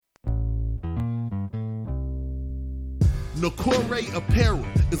Nakore Apparel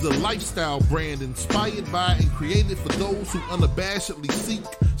is a lifestyle brand inspired by and created for those who unabashedly seek,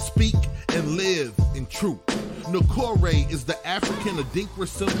 speak, and live in truth. Nakore is the African Adinkra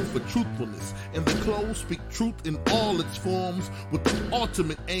symbol for truthfulness, and the clothes speak truth in all its forms with the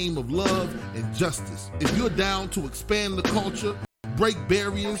ultimate aim of love and justice. If you're down to expand the culture, break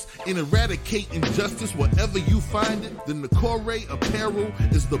barriers, and eradicate injustice wherever you find it, then Nakore Apparel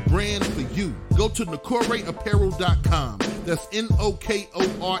is the brand for you. Go to NakoreApparel.com. That's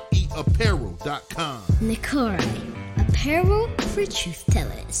N-O-K-O-R-E Apparel.com. Nakore, apparel for truth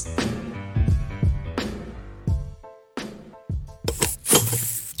tellers.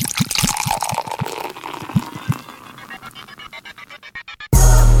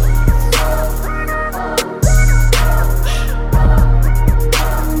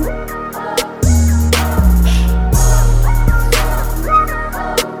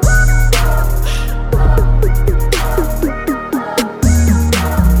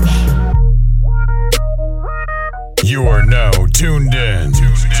 You are now tuned in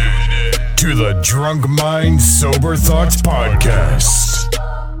to the Drunk Mind Sober Thoughts Podcast.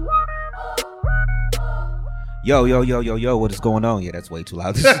 Yo, what is going on? Yeah, that's way too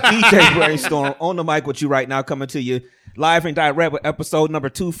loud. This is DJ Brainstorm on the mic with you right now, coming to you live and direct with episode number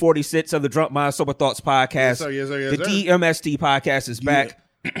 246 of the Drunk Mind Sober Thoughts Podcast. Yes, sir. The DMST podcast is back.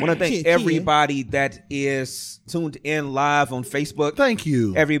 I want to thank everybody that is tuned in live on Facebook. Thank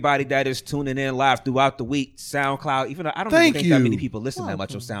you. Everybody that is tuning in live throughout the week. SoundCloud, even though I don't even think that many people listen that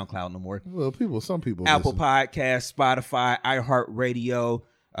much on SoundCloud no more. Well, some people Apple listen. Podcasts, Spotify, iHeartRadio,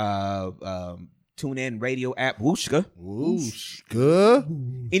 TuneIn Radio app, Wooshka.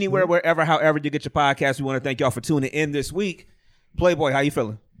 Anywhere, wherever, however you get your podcast, we want to thank y'all for tuning in this week. Playboy, how you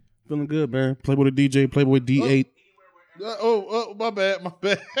feeling? Feeling good, man. Playboy the DJ, Playboy D8. My bad.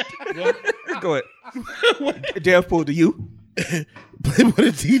 Go ahead. Dev Pool, to you. Playboy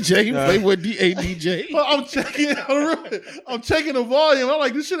the DJ, Playboy D8 DJ. I'm checking the volume. I'm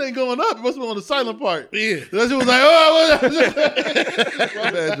like, this shit ain't going up. It must be on the silent part. Yeah. That shit was like, my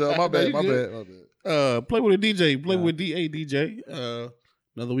bad, Joe. My bad. Playboy the DJ, Playboy D8 DJ.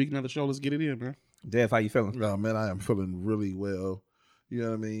 Another week, another show. Let's get it in, man. Dev, how you feeling? No, man, I am feeling really well. You know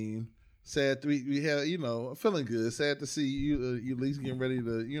what I mean? Sad we had, feeling good. Sad to see you at least getting ready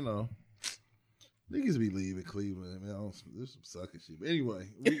to, niggas be leaving Cleveland. Man, this some sucker shit. But anyway,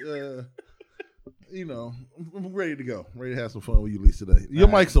 I'm ready to go. Ready to have some fun with you, Lise, today. Your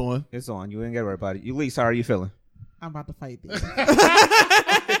mic's on. It's on. You ain't got to worry about it. Lise, how are you feeling? I'm about to fight this.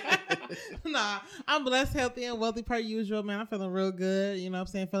 Nah, I'm blessed, healthy, and wealthy per usual, man. I'm feeling real good. You know what I'm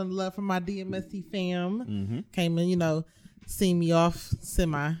saying? Feeling love from my DMST fam. Mm-hmm. Came in, see me off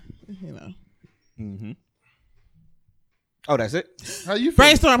semi, Mm-hmm. Oh, that's it? How you feeling?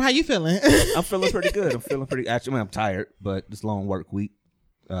 Brainstorm, how you feeling? I'm feeling pretty good. Actually, I'm tired, but it's a long work week.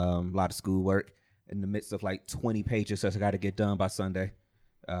 A lot of school work in the midst of like 20 pages that I got to get done by Sunday.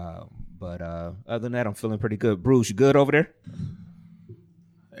 But other than that, I'm feeling pretty good. Bruce, you good over there?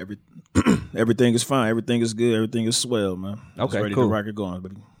 Everything is fine. Everything is good. Everything is swell, man. Okay, ready cool. to rock it going,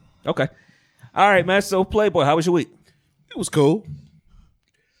 buddy. Okay. All right, man. So, Playboy, how was your week? It was cool.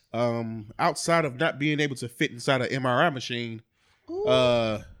 Outside of not being able to fit inside an MRI machine, it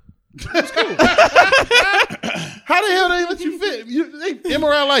was cool. How the hell they let you fit? They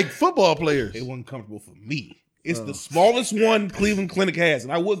MRI like football players. It wasn't comfortable for me. It's the smallest one Cleveland Clinic has,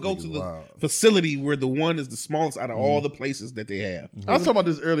 and I would go to the facility where the one is the smallest out of all the places that they have. I was talking about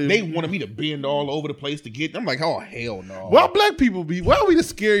this earlier. They wanted me to bend all over the place to get. I'm like, oh hell no. Why black people why are we the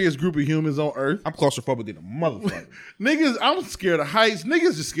scariest group of humans on earth? I'm claustrophobic than a motherfucker. Niggas, I'm scared of heights.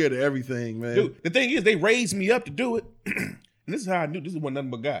 Niggas just scared of everything, man. Dude, the thing is, they raised me up to do it, and this is how I knew this wasn't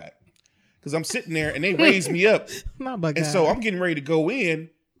nothing but God. Because I'm sitting there and they raised me up, Not but and God. so I'm getting ready to go in,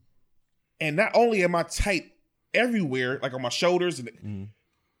 and not only am I tight everywhere, like on my shoulders, and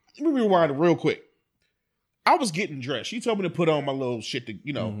let me rewind it real quick. I was getting dressed. She told me to put on my little shit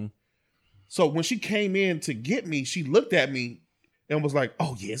to, So when she came in to get me, she looked at me and was like,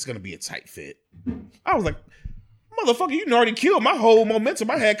 "Oh yeah, it's gonna be a tight fit." I was like, "Motherfucker, you already killed my whole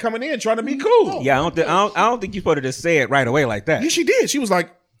momentum I had coming in trying to be cool." Yeah, I don't think you're supposed to just say it right away like that. Yeah, she did. She was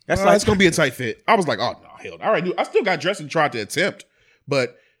like, That's like- it's gonna be a tight fit." I was like, "Oh no, hell no." I already knew. I still got dressed and tried to attempt,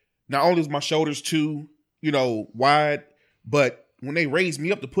 but not only was my shoulders too, wide, but when they raised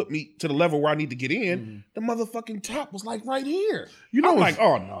me up to put me to the level where I need to get in, the motherfucking top was like right here. I'm like,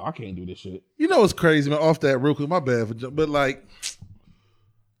 oh no, I can't do this shit. You know what's crazy, man? Off that real quick, my bad, but like,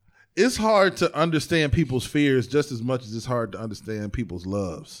 it's hard to understand people's fears just as much as it's hard to understand people's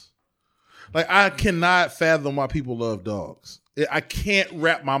loves. Like, I cannot fathom why people love dogs. I can't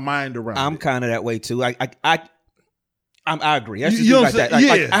wrap my mind around I'm it. kind of that way too. I agree. That's You just know like what I'm that. saying?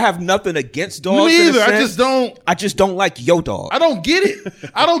 Like, Yeah. I have nothing against Me dogs. in a neither. I sense. just don't like your dog. I don't get it.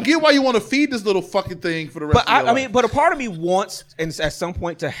 I don't get why you want to feed this little fucking thing for the rest But of your I life. mean, but a part of me wants, and at some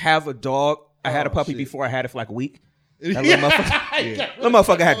point, to have a dog. I had a puppy shit. before. I had it for like a week. That little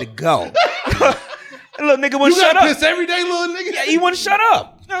motherfucker had to go. That little nigga wouldn't you shut got up. piss every day, little nigga. Yeah, he wouldn't shut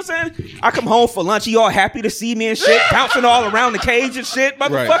up. You know what I'm saying? I come home for lunch. He all happy to see me and shit, bouncing all around the cage and shit.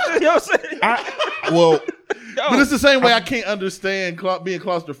 Motherfucker, Right. you know what I'm saying? Well, Yo. But it's the same way I can't understand being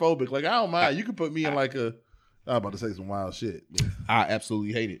claustrophobic. Like, I don't mind. You could put me in like a. I'm about to say some wild shit. I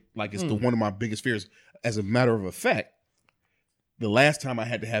absolutely hate it. Like it's one of my biggest fears. As a matter of fact, the last time I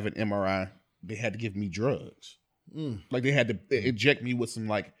had to have an MRI, they had to give me drugs. Like they had to inject me with some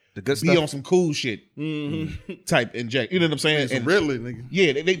like The good be stuff? on some cool shit type inject. You know what I'm saying? Some And Ridley, nigga.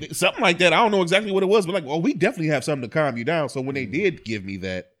 yeah, they something like that. I don't know exactly what it was, but like, well, we definitely have something to calm you down. So when they did give me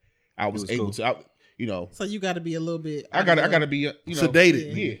that, I was able cool. to. You know, So you got to be a little bit. I gotta be you know,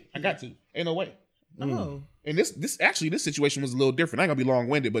 Sedated. Yeah, I got to. Ain't no way. Oh, And this situation was a little different. I ain't gonna be long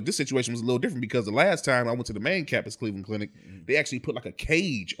winded, but this situation was a little different because the last time I went to the main campus Cleveland Clinic, they actually put like a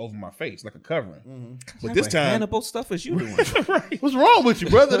cage over my face, like a covering. But this What time, Hannibal stuff is you doing? What's wrong with you,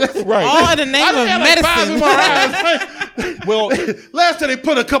 brother? That's right? all in the name of medicine. Well, Last time they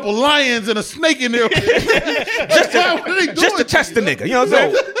put a couple lions and a snake in there. Just Just to test the nigga. You know what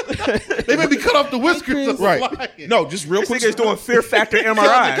I'm saying? They made me cut off the whiskers of the right? lion. No, just real This quick. nigga's doing Fear Factor They're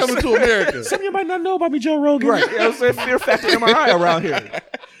MRIs. coming to America. Some of you might not know about me, Joe Rogan. Right. You know what I'm saying? Fear Factor MRI around here.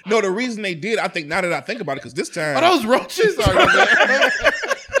 No, the reason they did, I think now that I think about it, because this time Are those roaches? Sorry, man.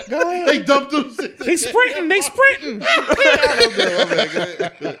 They dumped them. they sprinting.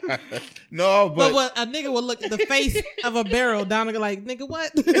 No, But but what a nigga would look at the face of a barrel down and go like, nigga,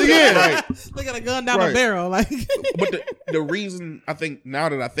 what? Yeah, right. Look at a gun down Right. a barrel, like. But the reason I think now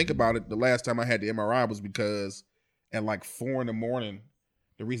that I think about it, the last time I had the MRI was because at like 4 a.m,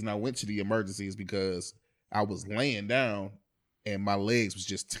 the reason I went to the emergency is because I was laying down and my legs was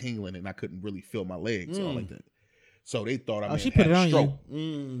just tingling and I couldn't really feel my legs all like that. So they thought I Oh, may she have put had it a on stroke.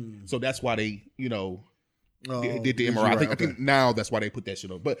 you. So that's why they, did the you're MRI. right, I think now that's why they put that shit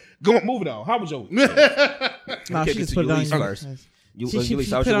on. But moving on. How was your week? No, Kick she it just to put it on Ulysses you. first. She Ulysses,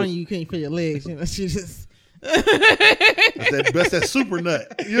 put how's it your on week? you. You can't feel your legs. You know, she just. That's that super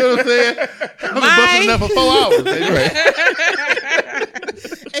nut. You know what I'm saying? I've been busting that for 4 hours. Baby.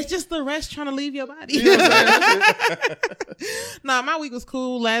 It's just the rest trying to leave your body. You know what I'm saying? Nah, my week was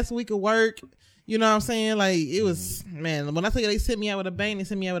cool. Last week of work, you know what I'm saying? Like, it was, man, when I tell you they sent me out with a bang, they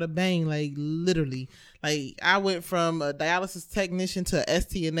sent me out with a bang, like, literally. Like, I went from a dialysis technician to a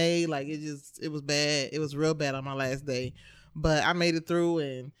STNA. Like, it was bad. It was real bad on my last day. But I made it through,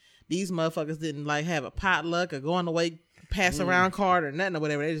 and these motherfuckers didn't, like, have a potluck or going away, pass around card or nothing or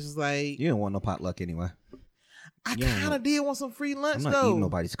whatever. They just like, You didn't want no potluck anyway. I kind of did want some free lunch, I'm not though. eating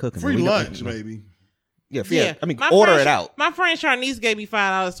nobody's cooking. Free We don't- lunch, maybe. Yeah, yeah. I mean, My order friend- it out. My friend Charnice gave me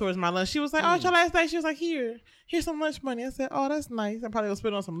 $5 towards my lunch. She was like, "Oh, it's your last day." She was like, "Here's some lunch money." I said, "Oh, that's nice. I'm probably gonna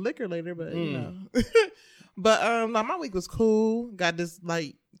spend on some liquor later, but you know." But no, my week was cool. Got this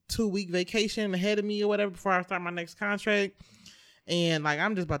like 2-week vacation ahead of me or whatever before I start my next contract. And like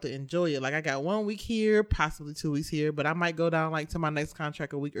I'm just about to enjoy it. Like I got 1 week here, possibly 2 weeks here, but I might go down like to my next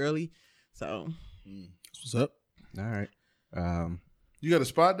contract a week early. So What's up? All right. You got a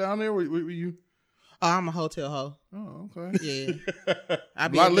spot down there? Where you? I'm a hotel hoe. Oh, okay. Yeah. I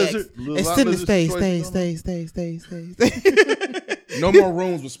be Lot at lizard? Max. Lot Extended lizard stay. situation No more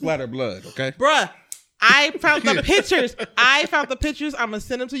rooms with splatter blood, okay? Bruh, I found the pictures. I'm gonna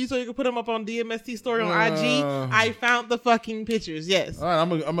send them to you so you can put them up on DMST story on IG. I found the fucking pictures. Yes. All right, I'm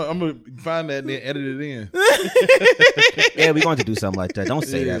gonna find that and then edit it in. Yeah, we're going to do something like that. Don't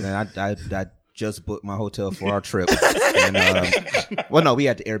say that, man. I just booked my hotel for our trip. And, well, no, we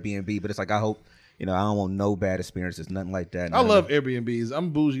had the Airbnb, but it's like I hope, I don't want no bad experiences, nothing like that. I love Airbnbs. I'm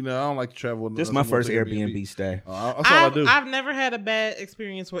bougie now. I don't like to travel. This is my first Airbnb stay. That's all I do. I've never had a bad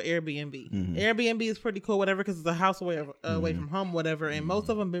experience with Airbnb. Airbnb is pretty cool, whatever, because it's a house away from home, whatever. And most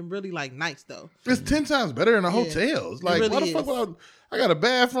of them been really like nice though. It's 10 times better than a hotel. It's like, really why the fuck would I got a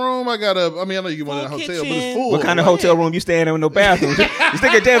bathroom. I know you can want it in a Full hotel, but kitchen. it's full. What kind of Like, hotel room you staying in with no bathroom? This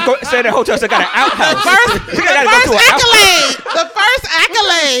nigga damn stay in a hotel, so got an outhouse. The Nigga gotta go to an outhouse. The first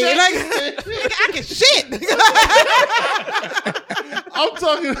accolade. Like, I can shit. I'm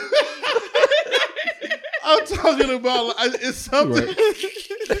talking. I'm talking about. It's something.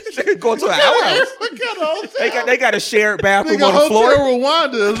 Nigga go to an outhouse. What kind of hotel? They got a shared bathroom Nigga, on the floor. Hotel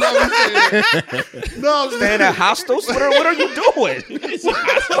Rwanda is what I'm saying. No, I'm Staying at hostels? What are you doing? What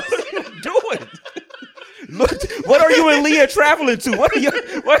are you doing? What are you and Leah traveling to? What are you?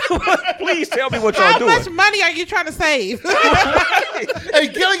 Please tell me what y'all How doing. much money are you trying to save? Hey,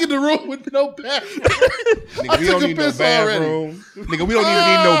 getting in the room with no bathroom. Nigga, we don't need no bathroom. Nigga, we don't even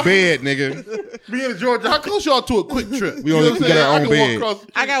need no bed, nigga. Me and Georgia, how close y'all to a quick trip? We don't even got our own bed.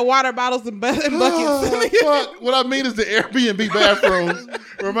 I got water bottles and buckets. Fuck. What I mean is the Airbnb bathrooms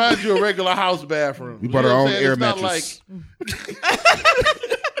remind you of regular house bathrooms. We brought our own air It's not mattress.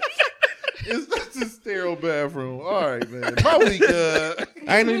 It's not a sterile bathroom. All right, man. My week, I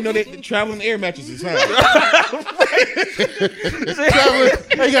didn't even know that traveling air mattresses, huh? traveling.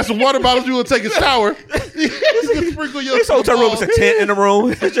 Hey, you got some water bottles. You want to take a shower? You can sprinkle your. This hotel room is a tent in the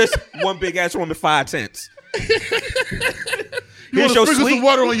room. It's just one big ass room with 5 tents. You want Here's to your sprinkle some suite.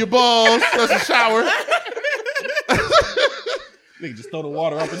 water on your balls. That's a shower. Nigga, just throw the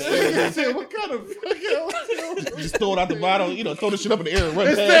water up in the air. I said, what kind of fucking hotel? Just throw it out the bottle. You know, throw the shit up in the air and run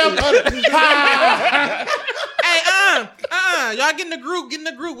It's past it. Hey, y'all get in the group. Get in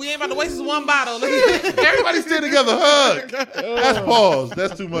the group. We ain't about to waste this one bottle. Everybody stay together. Hug. That's pause.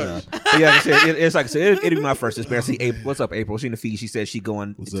 That's too much. But yeah, like I said, it's like I said, it'll be my first experience. See, April, what's up, April? She in the feed. She said she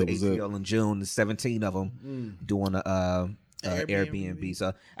going to HBO in June. The 17 of them doing a Airbnb.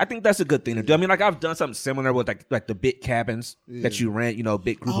 So I think that's a good thing to do. I mean, like I've done something similar with like the big cabins that you rent. You know,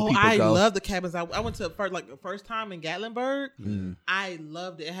 big group of people I go. love the cabins. I went to the first time in Gatlinburg. I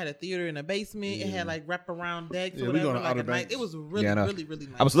loved it. It had a theater in the basement. It had like wraparound decks Yeah, or we whatever. going to Like Outer a night. Banks. It was really, Yeah, I know. really, really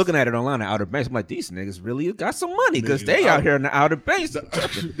nice. I was looking at it online at Outer Banks. I'm like, these niggas really got some money because they out here in the Outer Banks.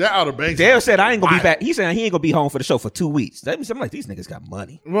 That Outer Banks. Dale said I ain't gonna be back. He said he ain't gonna be home for the show for 2 weeks. That means I'm like, these niggas got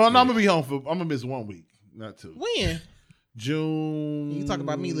money. Well, no, I'm gonna be home for. I'm gonna miss 1 week, not 2. When? June. You talk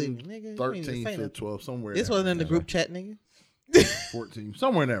about me leaving, nigga. You ain't even say 13th to nothing. 12th, somewhere. This in wasn't in the group chat, nigga. 14,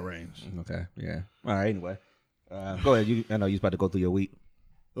 somewhere in that range. Okay, yeah. All right. Anyway, go ahead. I know you're about to go through your week.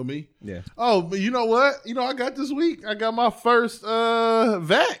 For me. Yeah. Oh, but you know what? You know, I got this week. I got my first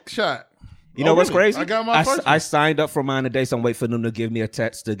vac shot. You know what's really? crazy? I got my first one. I signed up for mine today, so I'm waiting for them to give me a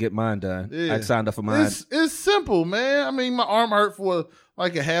text to get mine done. Yeah. I signed up for mine. It's simple, man. I mean, my arm hurt for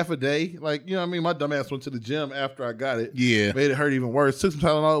like a half a day. Like, you know what I mean? My dumb ass went to the gym after I got it. Yeah. Made it hurt even worse. Took some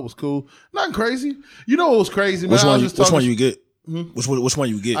Tylenol. It was cool. Nothing crazy. You know what was crazy, man? Which I was one? just Which talking- one you get? Which one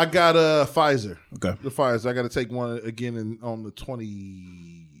you get? I got Pfizer. Okay. The Pfizer. I got to take one again on the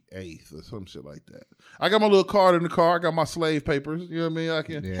 28th or some shit like that. I got my little card in the car. I got my slave papers. You know what I mean? I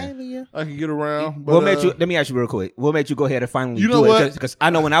can Hey, Leah. I can get around. But, What made you? Let me ask you real quick. What made you go ahead and finally You know do it? what? Because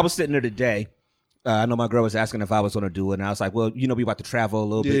I know when I was sitting there today, I know my girl was asking if I was going to do it, and I was like, "Well, you know, we about to travel a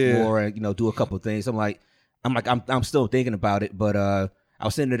little bit Yeah. more, and do a couple of things." I'm still thinking about it, but I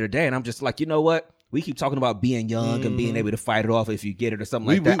was sitting there today, and I'm just like, you know what? We keep talking about being young and being able to fight it off if you get it or something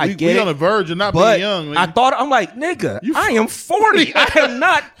like that. I get we it. on the verge of not But being young. I thought, I'm like, nigga, I am 40. I am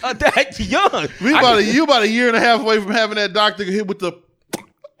not that young. You about a year and a half away from having that doctor hit with the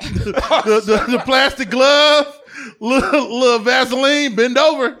plastic glove, little Vaseline, bend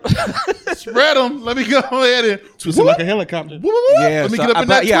over, spread them. Let me go ahead and Twist it like a helicopter. Yeah, Let me so get up in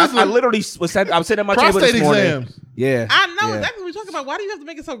that I Twizzler. literally was I was sitting at my table Prostate this morning. exams. Yeah, I know yeah. exactly what you're talking about. Why do you have to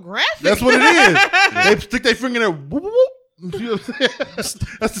make it so graphic? That's what it is. They stick their finger in there. Whoop, whoop, whoop. You know what I'm saying?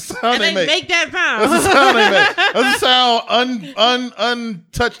 That's the sound and they they make that That's the sound. sound they make. That's the sound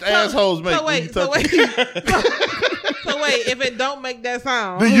untouched assholes make. So when you wait, so touch wait. it. So wait, if it don't make that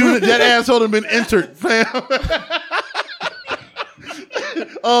sound, The unit, that asshole done been entered, fam.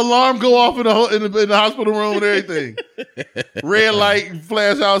 Alarm go off in the hospital room and everything. Red light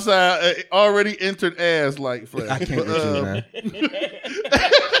flash outside. Already entered ass light flash. I can't with you, man.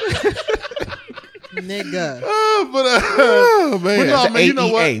 nigga. But man. but no, It's man, you know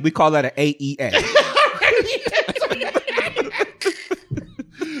AEA. what? We call that an AEA.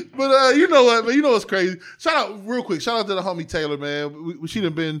 But you know what, man? You know what's crazy? Shout out real quick. Shout out to the homie Taylor, man. She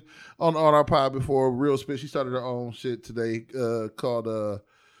done been on our pod before. Real spit. She started her own shit today called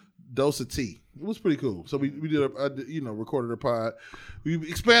Dose of Tea. It was pretty cool. So we did recorded her pod. We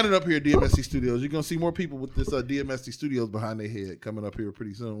expanded up here at DMSC Studios. You're gonna see more people with this DMSC Studios behind their head coming up here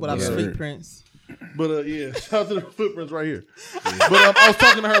pretty soon. What up, Street Prince? But yeah, shout out to the footprints right here. But I was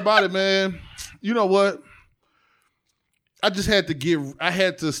talking to her about it, man. You know what? I just had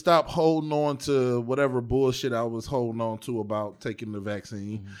to stop holding on to whatever bullshit I was holding on to about taking the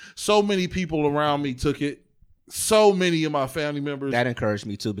vaccine. Mm-hmm. So many people around me took it. So many of my family members. That encouraged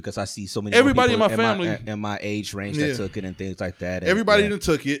me too because I see so many Everybody more in people my family. in my age range Yeah. that took it and things like that. And, Everybody yeah. done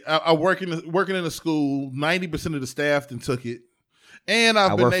took it. I working in a school. 90% of the staff done took it. And I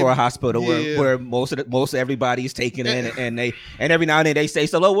been work for a hospital Yeah. where most everybody's taking in, and every now and then they say,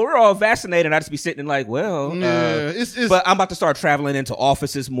 so well, we're all vaccinated. I just be sitting like, well, it's but I'm about to start traveling into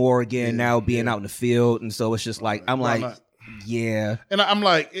offices more again now, being out in the field, and so it's just like I'm yeah. And I'm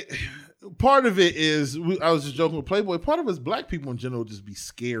like, part of it is I was just joking with Playboy. Part of it is black people in general just be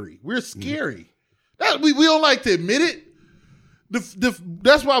scary. We're scary. We don't like to admit it.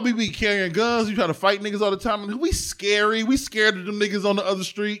 That's why we be carrying guns. We try to fight niggas all the time. And we scary. We scared of them niggas on the other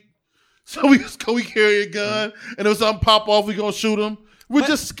street. So we carry a gun, and if something pop off, we gonna shoot them. We're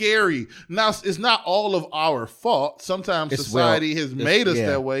just scary. Now it's not all of our fault. Sometimes society has made us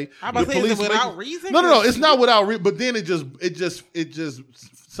that way. I'm about to say, is it without reason? No. It's not without reason. But then it just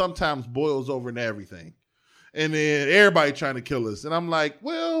sometimes boils over into everything, and then everybody trying to kill us. And I'm like,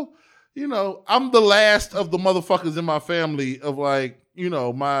 well. You know, I'm the last of the motherfuckers in my family of like, you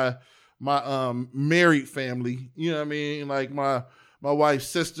know, my married family. You know what I mean? Like my wife's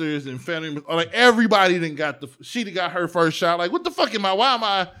sisters and family, like everybody she got her first shot. Like, what the fuck why am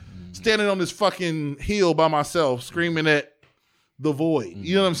I standing on this fucking hill by myself screaming at the void?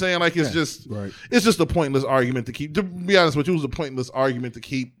 You know what I'm saying? Like it's just a pointless argument to be honest with you, it was a pointless argument to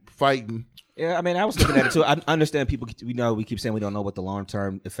keep fighting. Yeah, I mean, I was looking at it too. I understand people. We keep saying we don't know what the long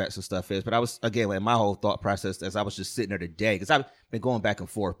term effects of stuff is, but I was again, like my whole thought process as I was just sitting there today because I've been going back and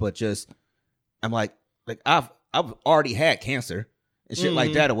forth, but I'm like I've already had cancer and shit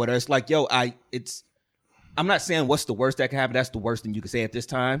like that or whatever. It's like, yo, I'm not saying what's the worst that can happen. That's the worst thing you can say at this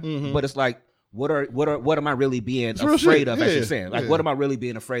time, but it's like, what am I really being afraid of? As you're saying, like, what am I really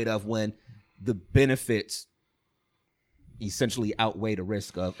being afraid of when the benefits essentially outweigh the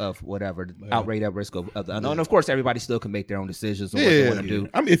risk of whatever, outweigh that risk of the unknown. And of course, everybody still can make their own decisions on what they want to do.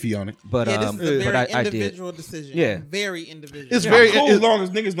 I'm iffy on it, but this is a very individual decision. decision. Yeah, very individual. It's very cool as long as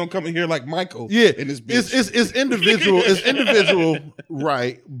niggas don't come in here like Michael. Yeah, in this bitch. It's individual. It's individual,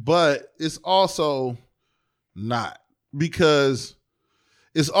 right? But it's also not because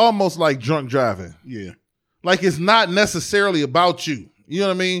it's almost like drunk driving. Yeah, like it's not necessarily about you. You know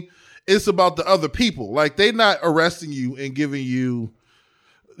what I mean? It's about the other people. Like they're not arresting you and giving you.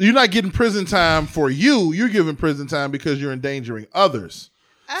 You're not getting prison time for you. You're giving prison time because you're endangering others.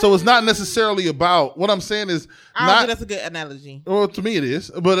 So it's not necessarily about. What I'm saying is, I don't think that's a good analogy. Well, to me it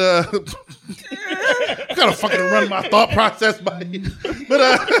is, but I gotta fucking run my thought process by you. But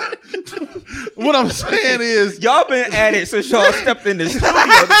what I'm saying is, y'all been at it since y'all stepped in the studio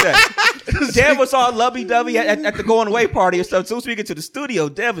today. Dev was all lovey-dovey at the going away party and stuff. So speaking to the studio,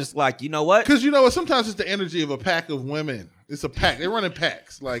 Dev is like, you know what? Because you know what? Sometimes it's the energy of a pack of women. It's a pack. They're running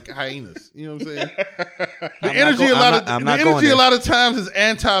packs like hyenas. You know what I'm saying? The energy a lot of times is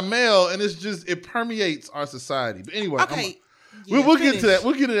anti-male, and it's just it permeates our society. But anyway, okay. We'll get to that.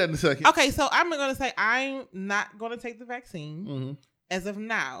 We'll get to that in a second. Okay, so I'm going to say I'm not going to take the vaccine as of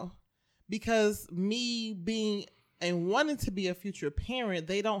now because me being and wanting to be a future parent,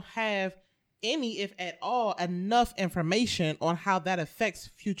 they don't have any, if at all, enough information on how that affects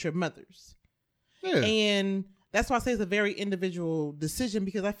future mothers. Yeah. And that's why I say it's a very individual decision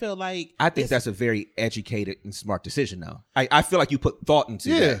because I feel like I think that's a very educated and smart decision now. I feel like you put thought into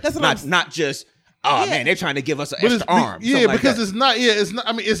that. That's not just man, they're trying to give us an extra arm. Yeah, because it's not. Yeah, it's not.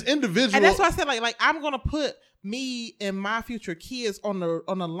 I mean, it's individual. And that's why I said like I'm gonna put me and my future kids on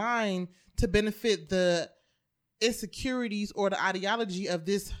the line to benefit the insecurities or the ideology of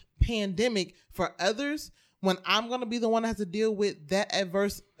this pandemic for others when I'm gonna be the one that has to deal with that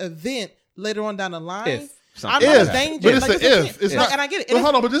adverse event later on down the line. I'm not a danger. But it's like, an if. It's not, and I get it. But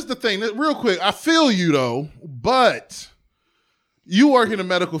hold on, but this is the thing. Real quick, I feel you though, but you work in the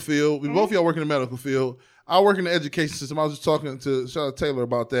medical field. We both of y'all work in the medical field. I work in the education system. I was just talking to Charlotte Taylor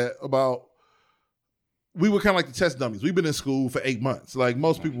about that. We were kind of like the test dummies. We've been in school for 8 months. Like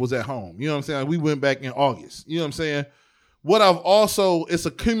most people was at home. You know what I'm saying? Like, we went back in August. You know what I'm saying? It's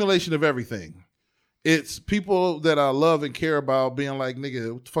accumulation of everything. It's people that I love and care about being like,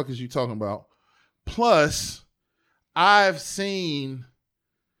 nigga, what the fuck is you talking about? Plus, I've seen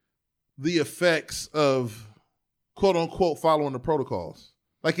the effects of quote unquote following the protocols.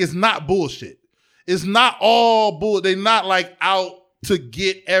 Like it's not bullshit. It's not all bull. They're not like out to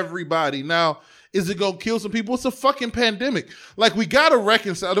get everybody. Now, is it gonna kill some people? It's a fucking pandemic. Like we gotta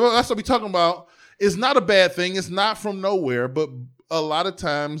reconcile. That's what we're talking about. It's not a bad thing. It's not from nowhere. But a lot of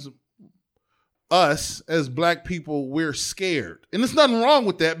times, us as black people, we're scared, and there's nothing wrong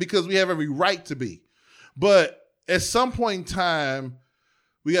with that because we have every right to be. But at some point in time,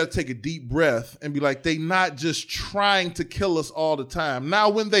 we got to take a deep breath and be like, they not just trying to kill us all the time. Now,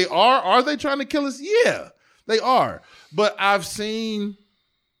 when they are they trying to kill us? Yeah, they are. But I've seen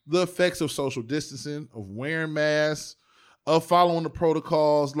the effects of social distancing, of wearing masks, of following the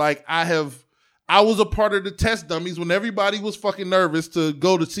protocols. Like I was a part of the test dummies when everybody was fucking nervous to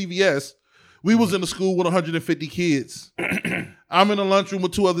go to CVS. We was in the school with 150 kids. I'm in the lunchroom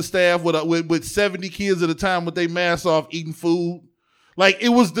with 2 other staff with 70 kids at a time with their masks off eating food. Like it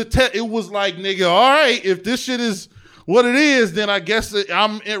was it was like, nigga, all right, if this shit is what it is, then I guess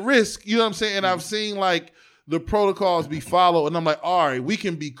I'm at risk. You know what I'm saying? And I've seen like the protocols be followed, and I'm like, all right, we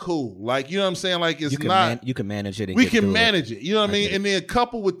can be cool. Like, you know what I'm saying? Like it's you can manage it. And we can manage it. You know what I mean? get it. And then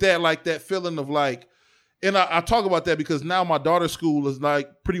coupled with that, like that feeling of like, and I talk about that because now my daughter's school is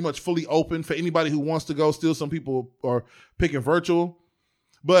like pretty much fully open for anybody who wants to go. Still, some people are picking virtual,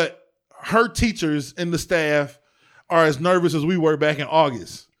 but her teachers and the staff are as nervous as we were back in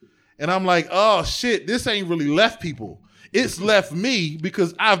August. And I'm like, oh shit, this ain't really left people. It's left me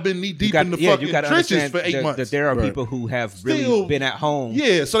because I've been knee deep in the fucking trenches for 8 months. That there are people who have really Still- been at home.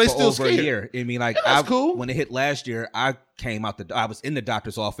 Yeah, so they for still over scared. a year. I mean, like, Yeah, that's cool. when it hit last year, I came out I was in the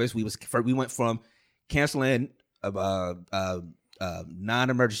doctor's office. We went from canceling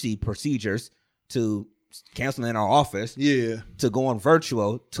non-emergency procedures to canceling our office. Yeah. To going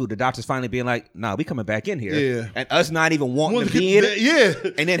virtual to the doctors finally being like, nah, we coming back in here. Yeah. And us not even wanting Wanted to be in it.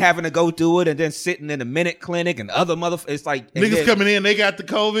 Yeah. And then having to go through it and then sitting in the minute clinic and other it's like and Niggas then coming in, they got the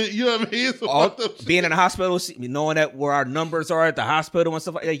COVID. You know what I mean? It's some all, fucked up shit. being in the hospital, knowing that where our numbers are at the hospital and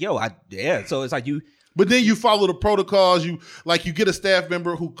stuff like that. So it's like you. But then you follow the protocols. You get a staff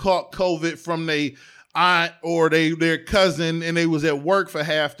member who caught COVID from their aunt or their cousin, and they was at work for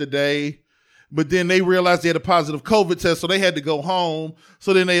half the day. But then they realized they had a positive COVID test, so they had to go home.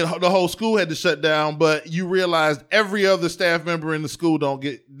 So then the whole school had to shut down. But you realized every other staff member in the school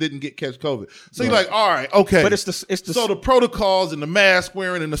didn't catch COVID. So you're like, all right, okay. But it's the so the protocols and the mask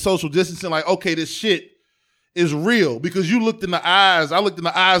wearing and the social distancing, like, okay, this shit is real because you looked in the eyes. I looked in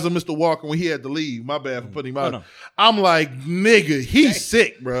the eyes of Mr. Walker when he had to leave. My bad for putting him out. no. I'm like, nigga, he's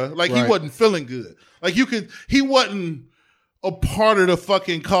sick, bro. Like he Right. wasn't feeling good. Like he wasn't a part of the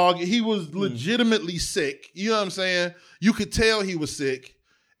fucking cog. He was legitimately sick. You know what I'm saying? You could tell he was sick.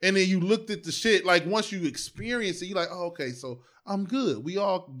 And then you looked at the shit, like once you experience it, you're like, oh, okay, so I'm good. We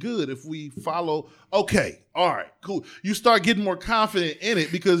all good if we follow. Okay, all right, cool. You start getting more confident in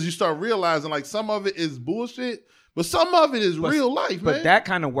it because you start realizing like some of it is bullshit, but some of it is real life, But man. that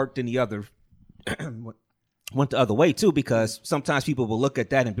kind of worked in the other, went the other way too, because sometimes people will look at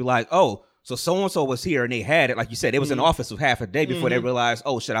that and be like, oh, so so-and-so was here and they had it. Like you said, it was in the office for half a day before they realized,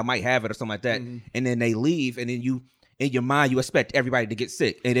 oh shit, I might have it or something like that. And then they leave and then you, in your mind, you expect everybody to get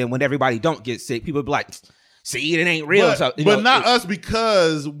sick. And then when everybody don't get sick, people be like, see, it ain't real. But, So, not us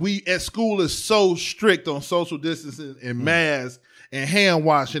because we at school is so strict on social distancing and masks and hand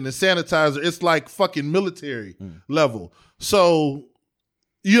washing and sanitizer. It's like fucking military level. So,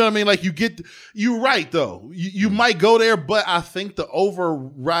 you know what I mean? Like you're right though. You might go there, but I think the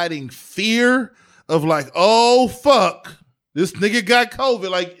overriding fear of like, oh fuck, this nigga got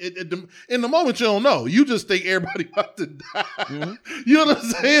COVID. Like in the moment you don't know. You just think everybody about to die. You know what I'm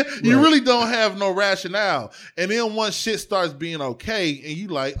saying? Right. You really don't have no rationale. And then once shit starts being okay and you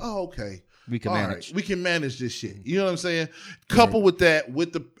like, oh, okay. we can All manage. right, we can manage this shit. You know what I'm saying? Couple with that,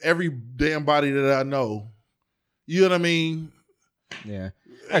 with every damn body that I know. You know what I mean? Yeah.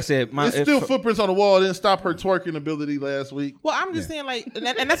 Like I said, It's still footprints on the wall. It didn't stop her twerking ability last week. Well, I'm just saying, like,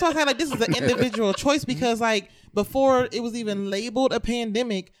 and that's why I say, like, this is an individual choice because, like, before it was even labeled a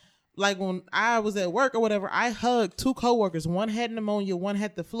pandemic, like when I was at work or whatever, I hugged 2 coworkers. One had pneumonia, one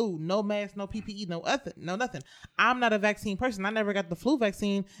had the flu. No mask, no PPE, no nothing. I'm not a vaccine person. I never got the flu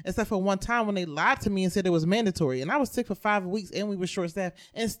vaccine except for one time when they lied to me and said it was mandatory. And I was sick for 5 weeks and we were short staffed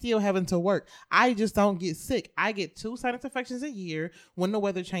and still having to work. I just don't get sick. I get 2 sinus infections a year when the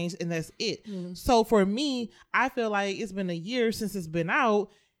weather changed and that's it. So for me, I feel like it's been a year since it's been out.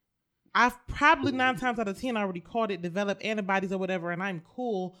 I've probably 9 times out of 10 already caught it, developed antibodies or whatever, and I'm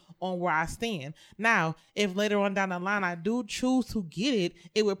cool on where I stand. Now, if later on down the line I do choose to get it,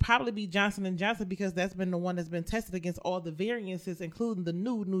 it would probably be Johnson & Johnson because that's been the one that's been tested against all the variances, including the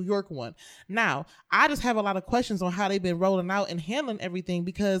new New York one. Now, I just have a lot of questions on how they've been rolling out and handling everything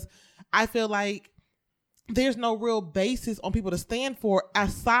because I feel like there's no real basis on people to stand for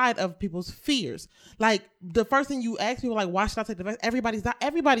aside of people's fears. Like the first thing you ask people, like, why should I take the vaccine?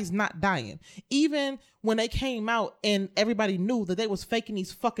 Everybody's not dying. Even when they came out and everybody knew that they was faking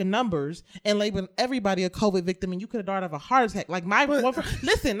these fucking numbers and labeling everybody a COVID victim, and you could have died of a heart attack. Like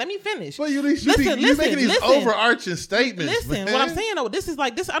listen, let me finish. Well, you're making these overarching statements. Listen, man. what I'm saying though, this is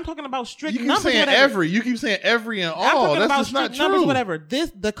like this. I'm talking about strict You keep numbers. saying whatever. you keep saying every and I'm all. talking That's about just not strict numbers, true. whatever.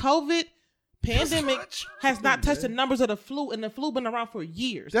 The COVID pandemic has not touched the numbers of the flu, and the flu been around for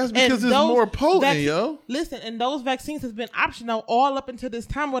years. That's because it's more potent, yo. Listen, and those vaccines has been optional all up until this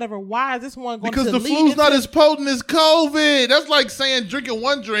time. Whatever. Why is this one going because to the lead flu's into not as potent as COVID? That's like saying drinking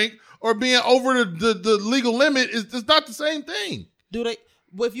one drink or being over the legal limit is not the same thing. Do they?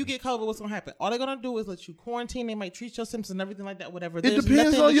 Well, if you get COVID, what's gonna happen? All they're gonna do is let you quarantine. They might treat your symptoms and everything like that. Whatever. It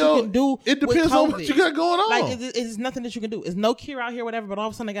depends on you can do. It depends on what you got going on. Like it's nothing that you can do. It's no cure out here, whatever. But all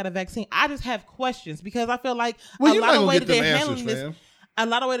of a sudden, they got a vaccine. I just have questions because I feel like a lot of way that they're handling this. A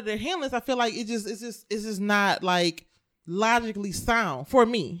lot of way that they're handling this, I feel like it's just not like logically sound for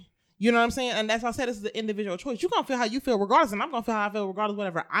me. You know what I'm saying? And that's why I said this is an individual choice. You're gonna feel how you feel regardless, and I'm gonna feel how I feel regardless.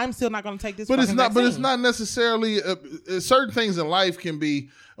 Whatever. I'm still not gonna take this. But it's not. vaccine. But it's not necessarily. Certain things in life can be.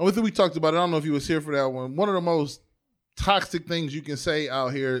 And one thing we talked about. I don't know if you was here for that one. One of the most toxic things you can say out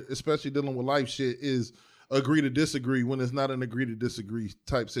here, especially dealing with life shit, is agree to disagree when it's not an agree to disagree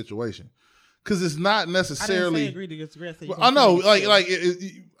type situation. Because it's not necessarily. I didn't say agree to disagree. I know,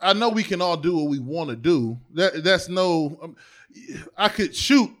 I know we can all do what we want to do. That's no. I could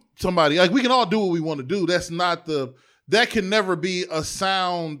shoot somebody. Like we can all do what we want to do. That can never be a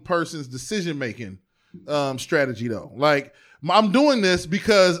sound person's decision making strategy though. Like I'm doing this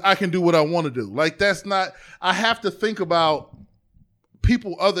because I can do what I want to do. Like that's not. I have to think about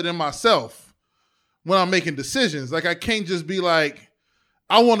people other than myself when I'm making decisions. Like I can't just be like,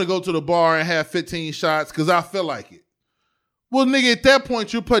 I want to go to the bar and have 15 shots because I feel like it. Well, nigga, at that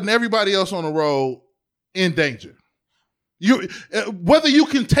point you're putting everybody else on the road in danger. Whether you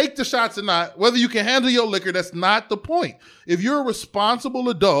can take the shots or not, whether you can handle your liquor, that's not the point. If you're a responsible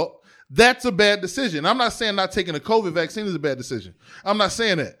adult, that's a bad decision. I'm not saying not taking a COVID vaccine is a bad decision. I'm not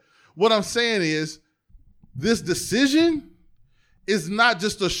saying that. What I'm saying is this decision is not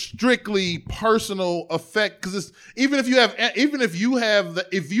just a strictly personal effect because if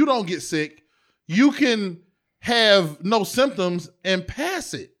you don't get sick, you can have no symptoms and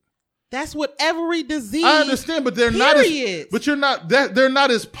pass it. That's what every disease. I understand, but they're not as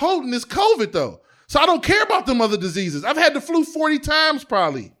potent as COVID though. So I don't care about them other diseases. I've had the flu 40 times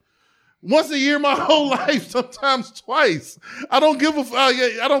probably. Once a year my whole life, sometimes twice. I don't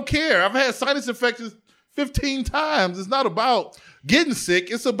care. I've had sinus infections 15 times. It's not about getting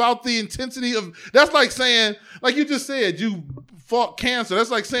sick. It's about the intensity of, that's like saying, like you just said, you fought cancer. That's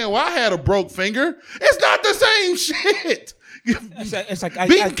like saying, well, I had a broke finger. It's not the same shit. It's like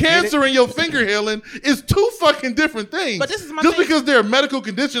beating cancer and your finger healing is two fucking different things. But this is my just thing. because they're a medical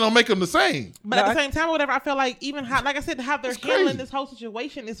condition don't make them the same. But at the same time, whatever, I feel like even like I said, how they're handling this whole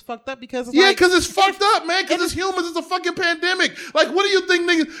situation is fucked up because it's because it's fucked up, man. Because it's humans. It's a fucking pandemic. Like, what do you think,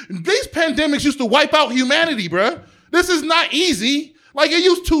 niggas? These pandemics used to wipe out humanity, bruh. This is not easy. Like, it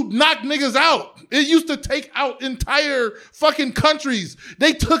used to knock niggas out. It used to take out entire fucking countries.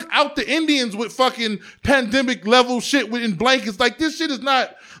 They took out the Indians with fucking pandemic level shit in blankets. Like, this shit is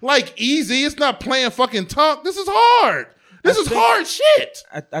not, like, easy. It's not playing fucking talk. This is hard. This is hard shit.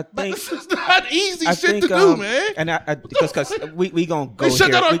 I think this is not easy shit to do, man. And because we gonna go they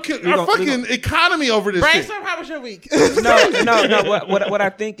shut here. down our fucking economy over this shit. Brainstorm, how was your week? No. What I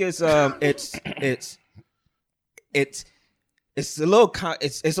think is it's a little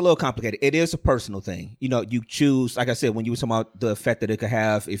complicated. It is a personal thing. You know, you choose, like I said, when you were talking about the effect that it could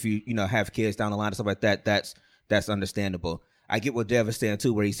have if you have kids down the line and stuff like that, that's understandable. I get what Dev is saying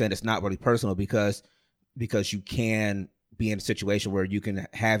too, where he's saying it's not really personal because you can be in a situation where you can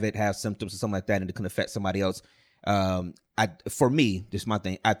have symptoms or something like that and it can affect somebody else. For me, this is my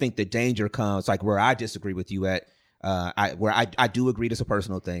thing. I think the danger comes like where I disagree with you at, where I do agree it's a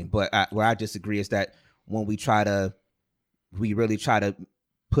personal thing, but where I disagree is that when we really try to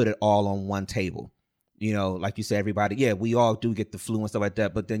put it all on one table. You know, like you said, everybody, we all do get the flu and stuff like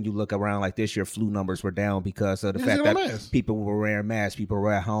that. But then you look around like this year, flu numbers were down because of the fact that people were wearing masks, people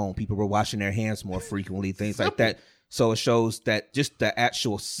were at home, people were washing their hands more frequently, things like that. So it shows that just the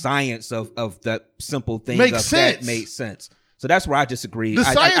actual science of the simple things that made sense. So that's where I disagree. The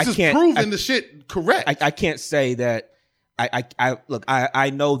science is proving the shit correct. I can't say that. I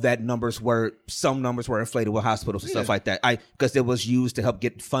know that some numbers were inflated with hospitals and stuff like that. Because it was used to help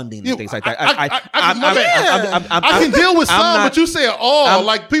get funding and things like that. I can deal with some, but you say all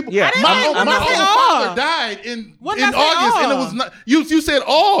like people. Yeah, my own father died in August, and it was not. You said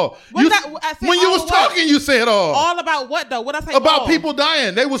all. When you was talking, you said all. All about what though? What I say about people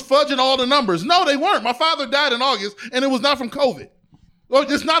dying? They was fudging all the numbers. No, they weren't. My father died in August, and it was not from COVID. Well,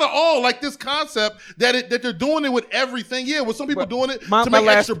 it's not at all like this concept that they're doing it with everything. Yeah, with some people doing it my to make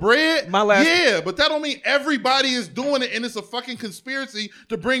last- extra bread. my last- yeah, but that don't mean everybody is doing it and it's a fucking conspiracy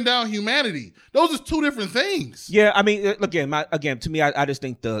to bring down humanity. Those are two different things. Yeah, I mean, again, to me, I just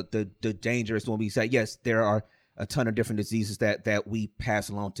think the danger is when we say, yes, there are a ton of different diseases that we pass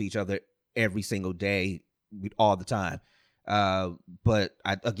along to each other every single day, all the time. But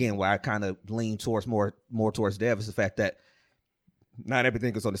where I kind of lean towards more towards Dev is the fact that not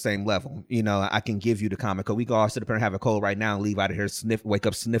everything is on the same level. You know, I can give you the common cold. We can all sit up here and have a cold right now and leave out of here, wake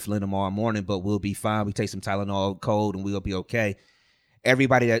up sniffling tomorrow morning, but we'll be fine. We take some Tylenol cold and we'll be okay.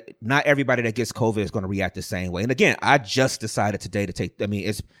 Not everybody that gets COVID is going to react the same way. And again, I just decided today to take. I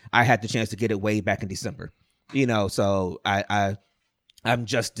mean, I had the chance to get it way back in December. You know, so I'm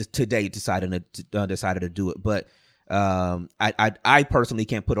just today decided to do it, but. I personally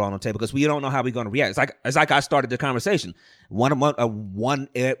can't put it on the table because we don't know how we're going to react. It's like I started the conversation. One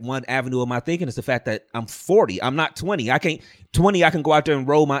avenue of my thinking is the fact that I'm 40. I'm not 20. I can go out there and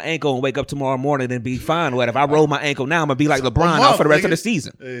roll my ankle and wake up tomorrow morning and be fine. What if I roll my ankle now? I'm gonna be like LeBron out for the rest of the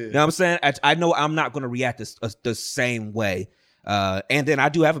season. Yeah. You know what I'm saying? I know I'm not going to react the same way. And then I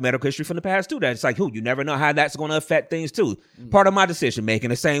do have a medical history from the past too. That it's like, you never know how that's going to affect things too. Part of my decision making,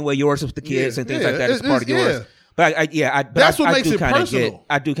 the same way yours with the kids and things like that is part of yours. Yeah. But that's what makes it personal.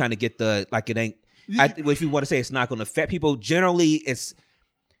 I do kind of get the like it ain't. If you want to say it's not going to affect people, generally it's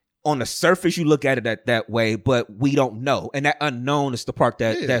on the surface you look at it that way, but we don't know, and that unknown is the part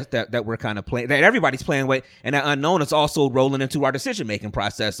that we're kind of playing, that everybody's playing with, and that unknown is also rolling into our decision making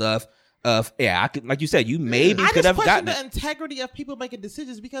process of I could, like you said, you maybe could have gotten the integrity of people making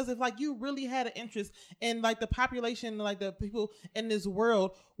decisions, because if like you really had an interest in like the population, like the people in this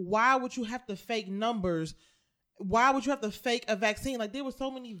world, why would you have to fake numbers? Why would you have to fake a vaccine? Like there were so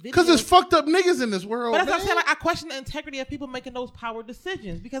many videos. Because there's fucked up niggas in this world. But that's what I'm saying. Like, I question the integrity of people making those power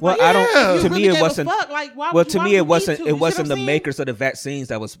decisions. Because well, like, I don't. if To you me, really it wasn't. fuck, like, why Well, would to you, me, why it would you need wasn't. to? It You see wasn't what the I'm saying? makers of the vaccines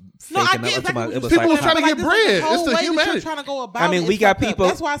that was No, I faking get up. exactly what you're People was saying, trying to but, get like, bread. whole It's the way that you're humanity. trying to go about I mean, it we is got fucked up. people-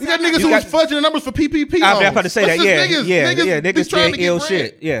 That's why I You said got I'm niggas not- who got- was fudging the numbers for PPP. I'm loans. about to say that. That's Yeah, just yeah. be Niggas trying did to ill get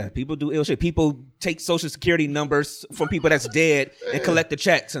shit. bread. Yeah, people do ill shit. People take social security numbers from people that's dead and collect the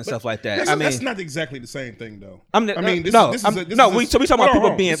checks and stuff like that. That's not exactly the same thing, though. We talking about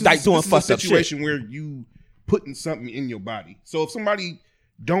people being like doing fucked up shit. Situation where you putting something in your body. So if somebody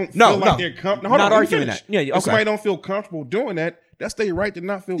don't feel like they're comfortable, not arguing that. Yeah, okay. If somebody don't feel comfortable doing that, that's their right to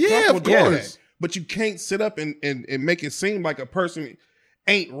not feel Yeah, comfortable of doing course. that. But you can't sit up and make it seem like a person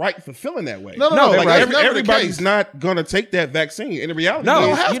ain't right for feeling that way. No, like that's never the everybody's case. not gonna take that vaccine. And the reality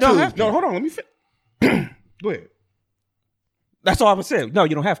No, is, you don't have to. No, hold on. Let me. Go ahead. That's all I was saying. No,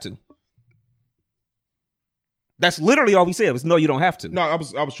 you don't have to. That's literally all we said was no, you don't have to. No, I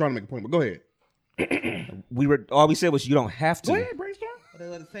was trying to make a point, but go ahead. All we said was you don't have to. Go ahead, brainstorm. But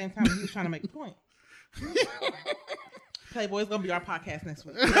at the same time, he was trying to make a point. Playboy's gonna be our podcast next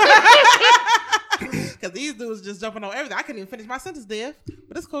week. Because these dudes just jumping on everything. I couldn't even finish my sentence, Dev.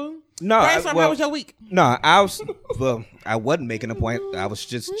 But it's cool. No, Brainstorm, how was your week? No, I wasn't making a point. I was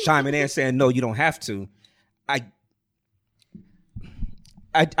just chiming in saying no, you don't have to.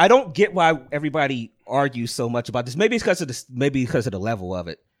 I don't get why everybody argues so much about this. Maybe it's because of the level of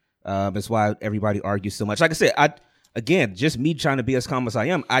it. That's why everybody argues so much. Like I said, again, just me trying to be as calm as I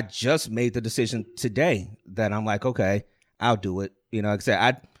am. I just made the decision today that I'm like, okay, I'll do it. You know, like I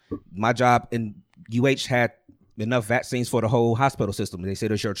said, my job in UH had enough vaccines for the whole hospital system. They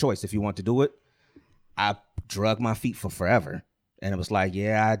said it's your choice if you want to do it. I drug my feet for forever. And it was like,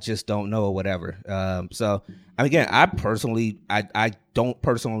 yeah, I just don't know or whatever. So, again, I don't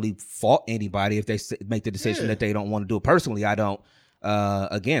personally fault anybody if they make the decision that they don't want to do it. Personally, I don't.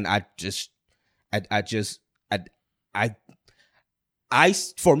 Again, I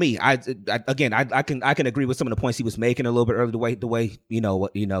can agree with some of the points he was making a little bit earlier. The way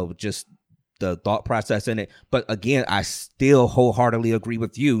just the thought process in it. But again, I still wholeheartedly agree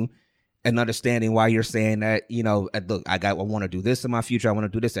with you. And understanding why you're saying that, look, I want to do this in my future. I want to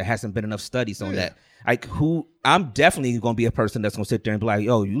do this. There hasn't been enough studies on that. I'm definitely going to be a person that's going to sit there and be like,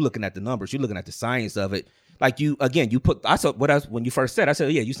 oh, you looking at the numbers, you're looking at the science of it. Like when you first said, I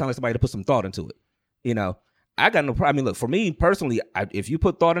said, yeah, you sound like somebody to put some thought into it. I got no problem. I mean, look, for me personally, if you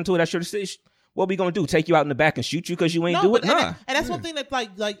put thought into it, that's your decision. What we going to do? Take you out in the back and shoot you because you ain't do it? Nah. And that's one thing that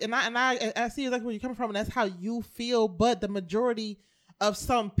I see exactly where you're coming from, and that's how you feel. But the majority of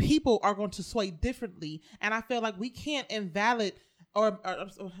some people are going to sway differently, and I feel like we can't invalidate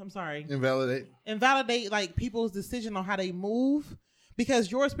like people's decision on how they move,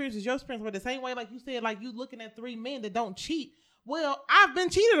 because your experience is your experience. But the same way, like you said, like you looking at 3 men that don't cheat. Well, I've been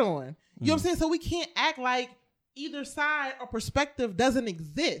cheated on. You know what I'm saying? So we can't act like either side or perspective doesn't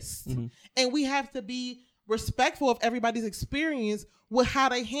exist. And we have to be respectful of everybody's experience with how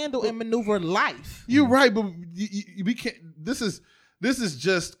they handle and maneuver life. You're right, but we can't. This is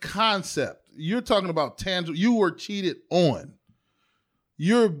just concept. You're talking about tangible. You were cheated on.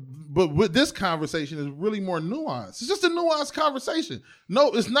 But with this conversation is really more nuanced. It's just a nuanced conversation.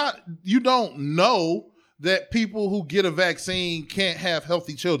 No, it's not. You don't know that people who get a vaccine can't have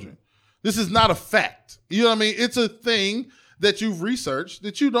healthy children. This is not a fact. You know what I mean? It's a thing that you've researched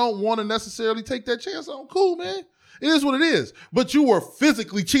that you don't want to necessarily take that chance on. Cool, man. It is what it is. But you were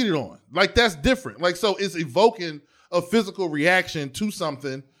physically cheated on. Like, that's different. Like, so it's evoking a physical reaction to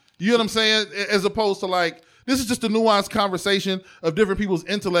something. You know what I'm saying? As opposed to like, this is just a nuanced conversation of different people's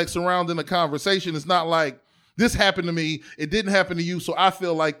intellect surrounding the conversation. It's not like, this happened to me, it didn't happen to you, so I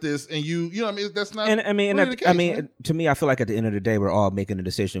feel like this, and you know what I mean? That's not. And I mean, really the case, man. to me, I feel like at the end of the day, we're all making a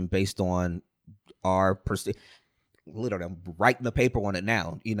decision based on our literally, I'm writing the paper on it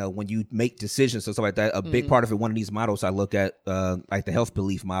now. You know, when you make decisions and stuff like that, a big part of it, one of these models I look at, like the health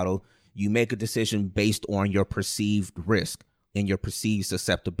belief model, you make a decision based on your perceived risk and your perceived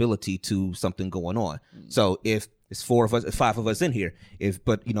susceptibility to something going on. So if it's 5 of us in here,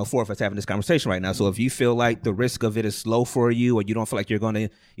 but 4 of us having this conversation right now. So if you feel like the risk of it is low for you, or you don't feel like you're going to,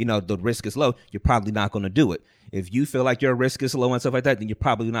 the risk is low, you're probably not going to do it. If you feel like your risk is low and stuff like that, then you're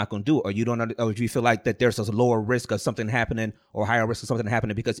probably not going to do it. Or if you feel like that there's a lower risk of something happening or higher risk of something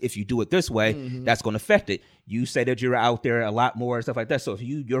happening, because if you do it this way, that's going to affect it. You say that you're out there a lot more and stuff like that. So if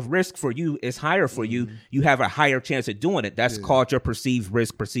your risk for you is higher for you, you have a higher chance of doing it. That's called your perceived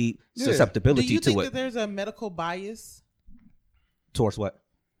risk, perceived susceptibility to it. Do you think that there's a medical bias towards what?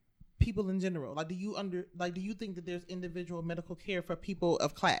 People in general? Like, do you think that there's individual medical care for people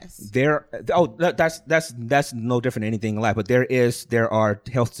of class? That's no different than anything in life, but there are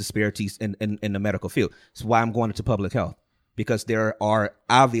health disparities in the medical field. That's why I'm going into public health, because there are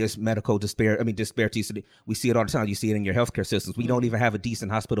obvious medical disparities. We see it all the time. You see it in your healthcare systems. We don't even have a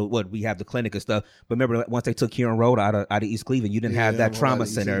decent hospital. We have the clinic and stuff. But remember, once they took Huron Road out of East Cleveland, you didn't have that trauma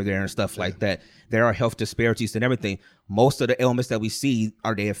center there and stuff like that. There are health disparities and everything. Most of the ailments that we see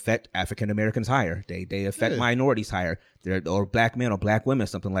they affect African Americans higher. They affect minorities higher. Or black men or black women,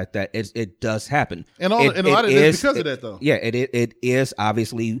 something like that. It does happen. And a lot of it is because of that, though. Yeah, it is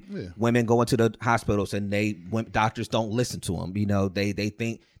obviously women go into the hospitals and doctors don't listen to them. They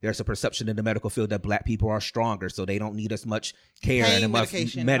think there's a perception in the medical field that black people are stronger, so they don't need as much care and much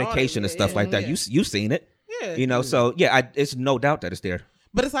medication and stuff like that. You've seen it. Yeah. So it's no doubt that it's there.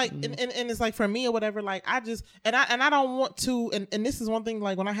 But it's like, and it's like for me or whatever, like I just, and I don't want to, and this is one thing,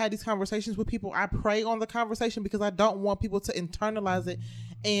 like when I had these conversations with people, I pray on the conversation because I don't want people to internalize it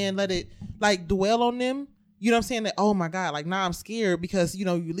and let it like dwell on them. You know what I'm saying? That, oh my God, like now I'm scared because, you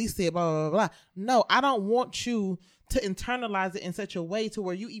at least said blah, blah, blah. No, I don't want you to internalize it in such a way to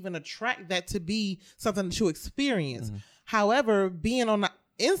where you even attract that to be something that you experience. However, being on the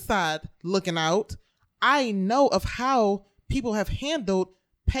inside looking out, I know of how people have handled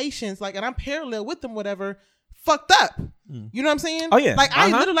patients, like, and I'm parallel with them, whatever, fucked up. You know what I'm saying? Oh yeah. Like I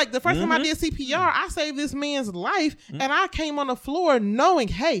literally, like the first time I did CPR, I saved this man's life, and I came on the floor knowing,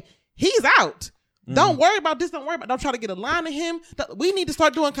 hey, he's out. Don't worry about this. Don't try to get a line of him. We need to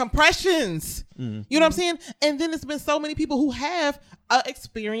start doing compressions. You know what I'm saying? And then it's been so many people who have an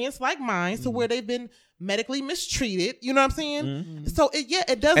experience like mine, to where they've been medically mistreated. You know what I'm saying? So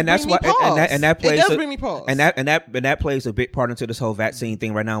it does bring me pause. And that plays, it does bring me pause. And that plays a big part into this whole vaccine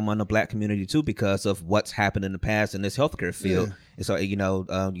thing right now among the black community too, because of what's happened in the past in this healthcare field. And so you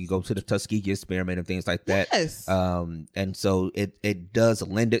go to the Tuskegee experiment and things like that. Yes. And so it does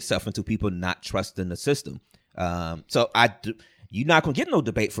lend itself into people not trusting the system. So you're not gonna get no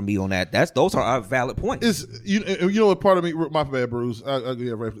debate from me on that. Those are our valid points. It's you know what, part of me, my bad, Bruce.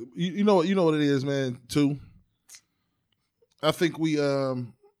 Yeah, right. You know what it is, man. Too. I think we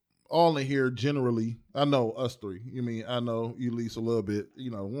all in here generally. I know us three. I know you, at least a little bit.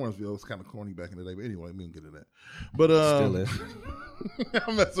 Warrensville was kind of corny back in the day, but anyway, we can get into that. But still is.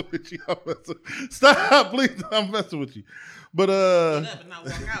 I'm messing with you. Stop, please. I'm messing with you. But not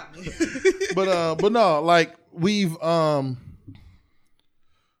walk out. but no, like we've come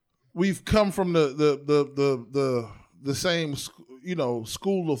from the same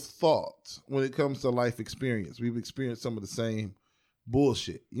school of thought when it comes to life experience. We've experienced some of the same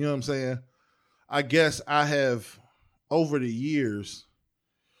bullshit. You know what I'm saying? I guess I have over the years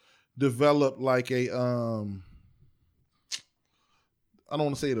developed like a I don't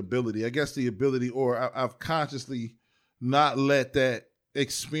want to say an ability. I guess the ability, or I've consciously not let that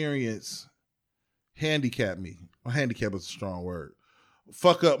experience handicap me. Handicap is a strong word.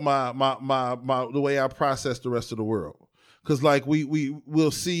 fuck up my the way I process the rest of the world. Because like we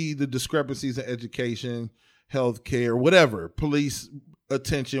will see the discrepancies in education, healthcare, whatever, police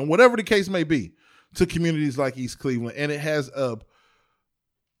attention, whatever the case may be, to communities like East Cleveland, and it has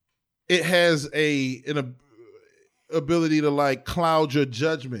an ability to like cloud your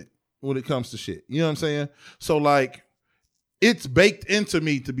judgment when it comes to shit. You know what I'm saying? So like, it's baked into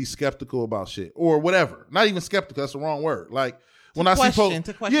me to be skeptical about shit or whatever. Not even skeptical. That's the wrong word. Like when I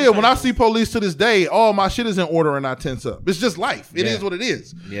see police to this day, all my shit is in order and I tense up. It's just life. It is what it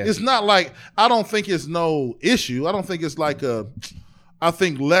is. Yeah. It's not like, I don't think it's no issue. I don't think it's like I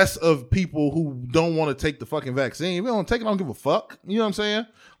think less of people who don't want to take the fucking vaccine. If you don't take it, I don't give a fuck. You know what I'm saying?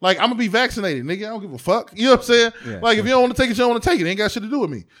 Like, I'm going to be vaccinated, nigga. I don't give a fuck. You know what I'm saying? Yeah. Like, if you don't want to take it, you don't want to take it. It ain't got shit to do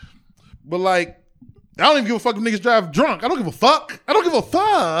with me. But, like, I don't even give a fuck if niggas drive drunk. I don't give a fuck. I don't give a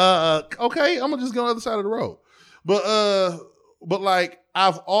fuck. Okay? I'm going to just go on the other side of the road. But like,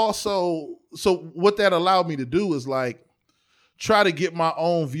 I've also, so what that allowed me to do is, like, try to get my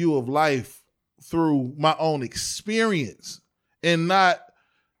own view of life through my own experience. And not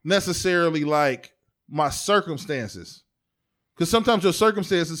necessarily like my circumstances. Because sometimes your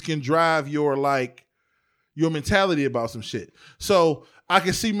circumstances can drive your mentality about some shit. So I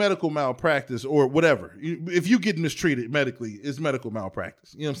can see medical malpractice or whatever. If you get mistreated medically, it's medical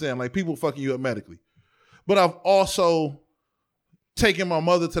malpractice. You know what I'm saying? Like people fucking you up medically. But I've also taken my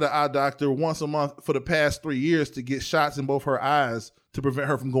mother to the eye doctor once a month for the past 3 years to get shots in both her eyes to prevent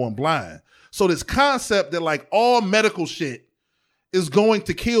her from going blind. So this concept that like all medical shit is going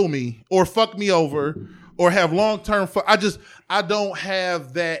to kill me or fuck me over or have long-term I don't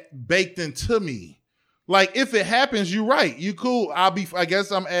have that baked into me. Like if it happens, you're right. You cool. I guess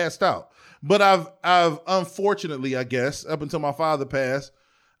I'm assed out. But I've unfortunately, I guess, up until my father passed,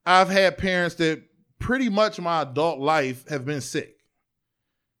 I've had parents that pretty much my adult life have been sick.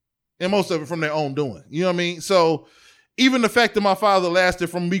 And most of it from their own doing. You know what I mean? So even the fact that my father lasted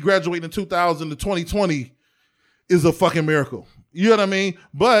from me graduating in 2000 to 2020 is a fucking miracle. You know what I mean?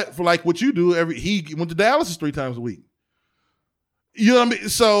 But for like what you do, he went to dialysis 3 times a week. You know what I mean?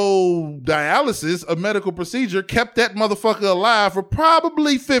 So dialysis, a medical procedure, kept that motherfucker alive for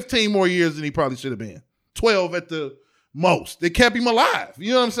probably 15 more years than he probably should have been. 12 at the most. It kept him alive.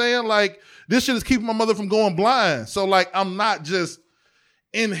 You know what I'm saying? Like this shit is keeping my mother from going blind. So like I'm not just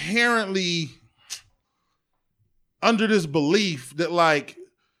inherently under this belief that like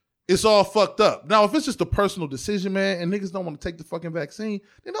it's all fucked up. Now, if it's just a personal decision, man, and niggas don't want to take the fucking vaccine,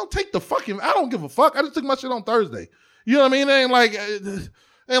 then don't take the fucking, I don't give a fuck. I just took my shit on Thursday. You know what I mean? It ain't like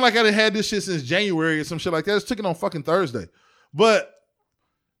I done had this shit since January or some shit like that. I just took it on fucking Thursday. But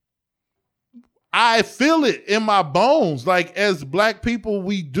I feel it in my bones. Like as black people,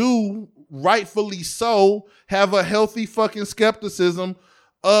 we do, rightfully so, have a healthy fucking skepticism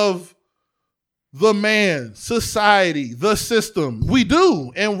of the man, society, the system. We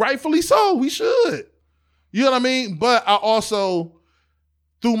do. And rightfully so. We should. You know what I mean? But I also,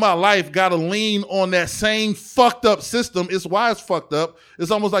 through my life, got to lean on that same fucked up system. It's why it's fucked up.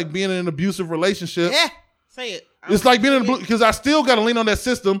 It's almost like being in an abusive relationship. Yeah. Say it. It's like being in a, because I still got to lean on that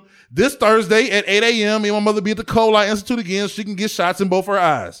system. This Thursday at 8 a.m., me and my mother be at the Coli Institute again. She can get shots in both her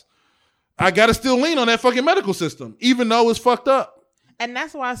eyes. I got to still lean on that fucking medical system, even though it's fucked up. And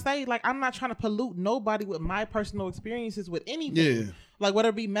that's why I say, like, I'm not trying to pollute nobody with my personal experiences with anything. Yeah. Like, whether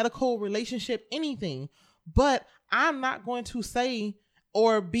it be medical, relationship, anything. But I'm not going to say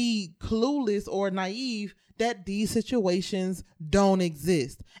or be clueless or naive that these situations don't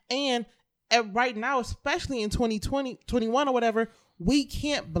exist. And right now, especially in 2020, 21 or whatever, we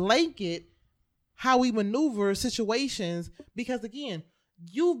can't blanket how we maneuver situations because, again,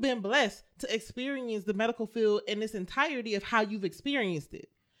 you've been blessed to experience the medical field in its entirety of how you've experienced it.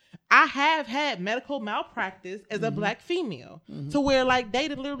 I have had medical malpractice as a black female to where like they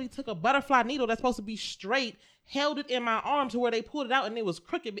literally took a butterfly needle that's supposed to be straight, held it in my arm to where they pulled it out and it was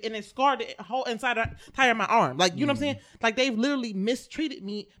crooked and it scarred the whole entire of my arm. Like, you know what I'm saying? Like they've literally mistreated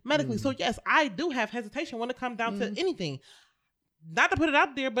me medically. So yes, I do have hesitation when it comes down to anything. Not to put it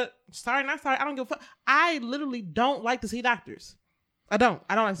out there, but sorry, not sorry. I don't give a fuck. I literally don't like to see doctors. I don't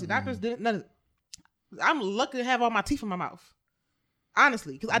like to see doctors. None of it. I'm lucky to have all my teeth in my mouth.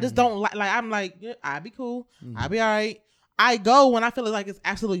 Honestly, because I just don't like I'm like, yeah, I'll be cool. I'll be all right. I go when I feel like it's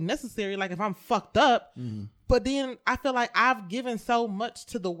absolutely necessary, like if I'm fucked up. But then I feel like I've given so much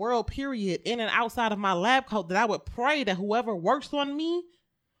to the world, period, in and outside of my lab coat that I would pray that whoever works on me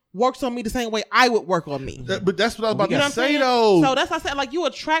works on me the same way I would work on me. But that's what I was about You know to what I'm say, saying? though. So that's what I said. Like, you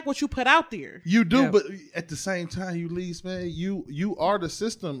attract what you put out there. You do, Yeah. but at the same time, you least, man, you are the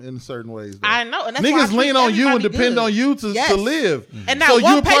system in certain ways. Though. I know. And that's why I Niggas treat lean on you and everybody depend good. on you to Yes. live. And not so one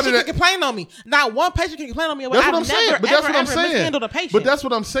you're part patient of can that. complain on me. Not one patient can complain on me. That's what I'm saying. But that's what I'm saying. Mishandled a patient. But that's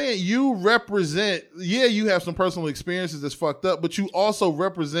what I'm saying. You represent. Yeah, you have some personal experiences that's fucked up, but you also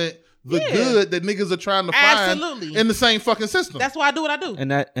represent the good that niggas are trying to find Absolutely. in the same fucking system. That's why I do what I do.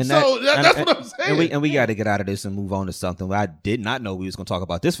 That's what I'm saying. And we got to get out of this and move on to something. I did not know we was going to talk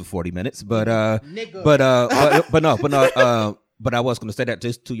about this for 40 minutes, but Nigga. but I was going to say that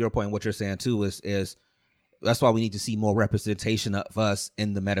just to your point. What you're saying too is that's why we need to see more representation of us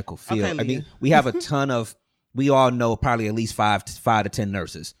in the medical field. Okay, I mean, Leah. we have a ton of. We all know probably at least 5 to 10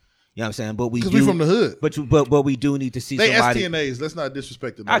 nurses. You know what I'm saying? But we Because do we from the hood. But we do need to see They somebody. STNAs. Let's not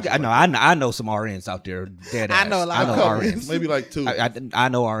disrespect the I nurses. know, I know some RNs out there. Dead I ass. know a lot I of know Couple, RNs. maybe like 2. I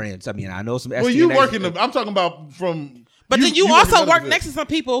know RNs. I mean, I know some. well, you STNAs. working. I'm talking about from. But then you also work work in next to some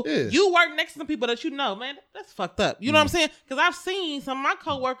people. Yeah. You work next to some people that you know, man, that's fucked up. You know what I'm saying? Because I've seen some of my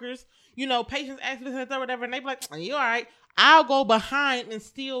coworkers, patients ask this and that, whatever, and they be like, you all right. I'll go behind and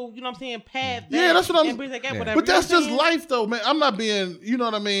still, you know what I'm saying, pad that. Yeah, that's what I'm- and bridge that gap, Yeah. whatever. But that's You know what just I'm saying? life, though, man. I'm not being, you know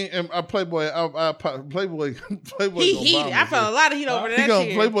what I mean. And Playboy, Playboy. He heated. I felt a lot of heat over that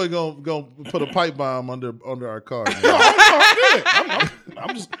chair. Playboy gonna put a pipe bomb under our car.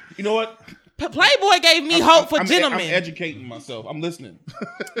 I'm just, you know what? Playboy gave me hope for I'm gentlemen. educating myself. I'm listening.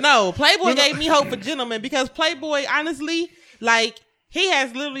 No, Playboy gave me hope for gentlemen because Playboy, honestly, like, he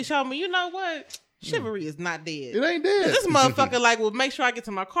has literally shown me, you know what? Chivalry is not dead. It ain't dead. This motherfucker, like, will make sure I get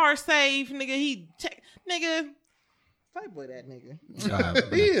to my car safe, nigga. He check, nigga. Playboy, that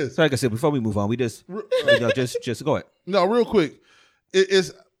nigga. He is. So like I said, before we move on, we just just go ahead. No, real quick.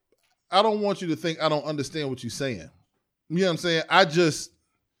 It's. I don't want you to think I don't understand what you're saying. You know what I'm saying? I just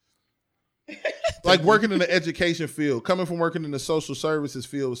like working in the education field, coming from working in the social services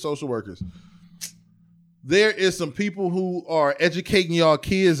field with social workers. There is some people who are educating y'all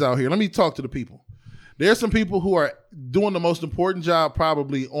kids out here. Let me talk to the people. There's some people who are doing the most important job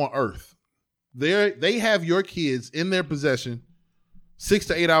probably on earth. They have your kids in their possession 6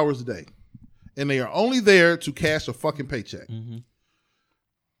 to 8 hours a day. And they are only there to cash a fucking paycheck. Mm-hmm.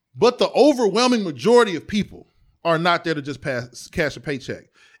 But the overwhelming majority of people are not there to just cash a paycheck.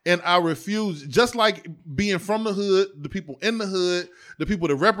 And I refuse, just like being from the hood, the people in the hood, the people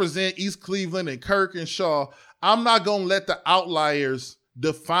that represent East Cleveland and Kirk and Shaw, I'm not going to let the outliers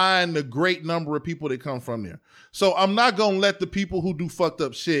define the great number of people that come from there. So I'm not going to let the people who do fucked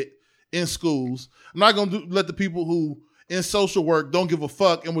up shit in schools, I'm not going to let the people who in social work don't give a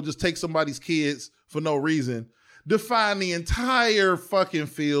fuck and will just take somebody's kids for no reason define the entire fucking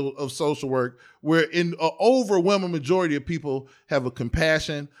field of social work, where in an overwhelming majority of people have a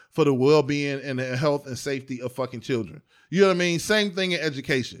compassion for the well-being and the health and safety of fucking children. You know what I mean? Same thing in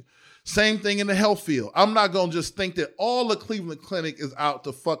education. Same thing in the health field. I'm not going to just think that all the Cleveland Clinic is out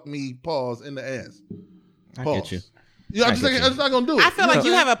to fuck me, pause, in the ass. I Pause. get you. Yeah, I'm just not going to do it. I feel like know?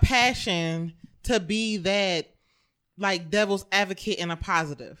 you have a passion to be that, like, devil's advocate in a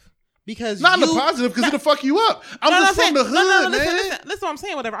positive. Because Not in the positive, because it'll fuck you up. I'm just from the hood, man. Listen, what I'm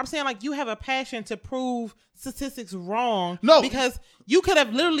saying, whatever. I'm saying, like, you have a passion to prove statistics wrong. No. Because you could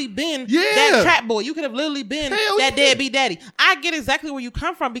have literally been Yeah. that trap boy. You could have literally been Hell that yeah. deadbeat daddy. I get exactly where you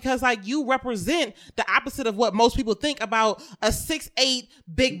come from because, like, you represent the opposite of what most people think about a 6'8"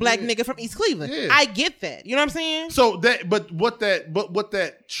 big black nigga from East Cleveland. Yeah. I get that. You know what I'm saying? So what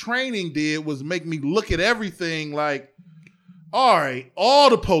that training did was make me look at everything like, all right, all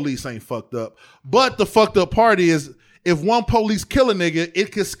the police ain't fucked up, but the fucked up part is if one police kill a nigga,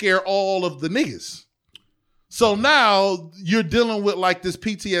 it could scare all of the niggas. So now you're dealing with like this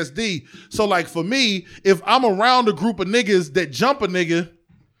PTSD. So like for me, if I'm around a group of niggas that jump a nigga,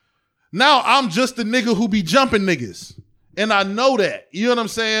 now I'm just the nigga who be jumping niggas. And I know that. You know what I'm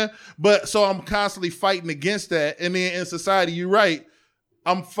saying? But so I'm constantly fighting against that. And then in society, you're right,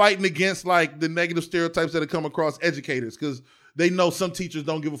 I'm fighting against like the negative stereotypes that have come across educators because they know some teachers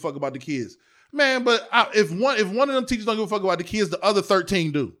don't give a fuck about the kids. Man, but if one of them teachers don't give a fuck about the kids, the other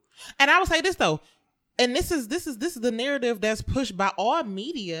 13 do. And I would say this though, and this is the narrative that's pushed by all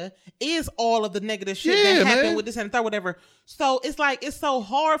media is all of the negative shit that happened man. with this and the third, whatever. So it's like it's so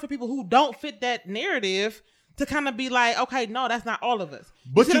hard for people who don't fit that narrative to kind of be like, okay, no, that's not all of us.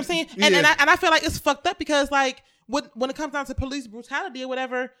 But you see what I'm saying? And I feel like it's fucked up because like when it comes down to police brutality or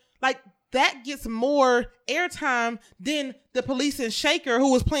whatever, like that gets more airtime than the police in Shaker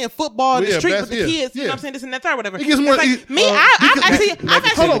who was playing football in the street with the kids. You know what I'm saying? This and that, or whatever. It gets more. It's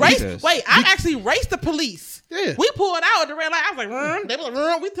like, I've actually raced the police. Yeah. We pulled out at the red light. I was like, they were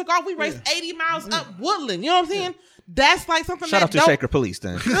like, we took off. We raced 80 miles up Woodland. You know what I'm saying? That's like something Shout out to Shaker Police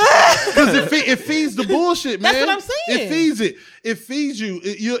then. Because it feeds the bullshit, man. That's what I'm saying. It feeds it. It feeds you.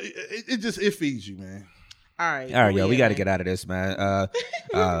 It feeds you, man. All right, yo, we got to get out of this, man.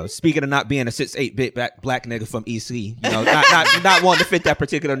 Speaking of not being a 6'8" black nigga from EC, you know, not wanting to fit that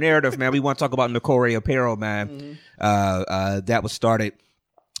particular narrative, man. We want to talk about Nicore Apparel, man. That was started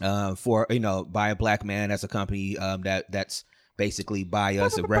for by a black man as a company that's basically by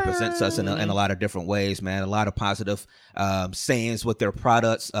us. It represents us in a lot of different ways, man. A lot of positive sayings with their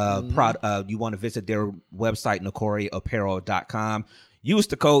products. You want to visit their website, NicoreApparel.com. Use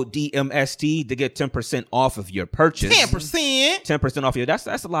the code DMST to get 10% off of your purchase. 10% off your. That's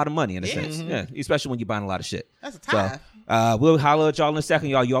a lot of money in a sense. Yeah, especially when you're buying a lot of shit. That's a tie. So, we'll holler at y'all in a second,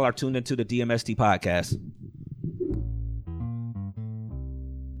 y'all. Y'all are tuned into the DMST podcast.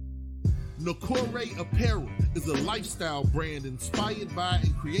 Nicore Apparel is a lifestyle brand inspired by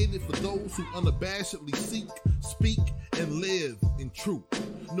and created for those who unabashedly seek, speak, and live in truth.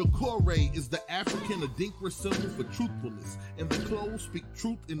 Nicore is the African Adinkra symbol for truthfulness, and the clothes speak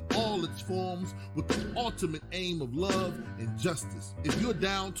truth in all its forms with the ultimate aim of love and justice. If you're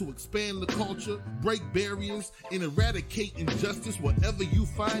down to expand the culture, break barriers, and eradicate injustice wherever you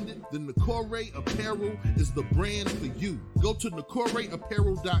find it, then Nicore Apparel is the brand for you. Go to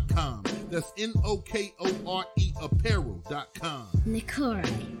NicoreApparel.com. That's NOKORE Apparel.com. Nicore,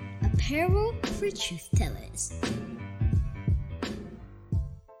 apparel for truth tellers.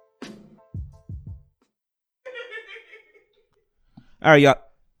 All right,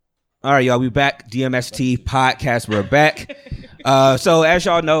 y'all. We back. DMST podcast. We're back. So as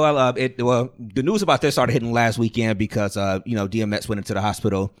y'all know, the news about this started hitting last weekend because DMX went into the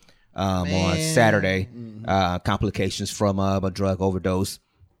hospital on Saturday. Complications from a drug overdose.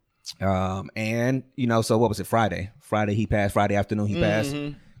 And so what was it? Friday he passed. Friday afternoon he passed.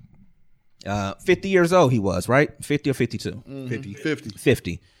 50 years old he was, right? 50 or 52?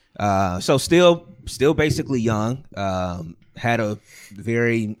 50. So still basically young. Had a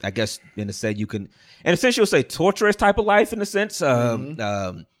very, I guess, in a sense you'll say torturous type of life in a sense.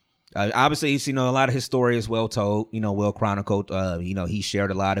 Obviously, a lot of his story is well told, well chronicled. He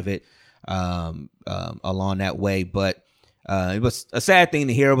shared a lot of it along that way, but it was a sad thing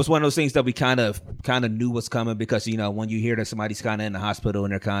to hear. It was one of those things that we kind of knew was coming because when you hear that somebody's kind of in the hospital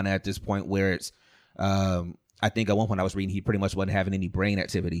and they're kind of at this point where it's I think at one point I was reading he pretty much wasn't having any brain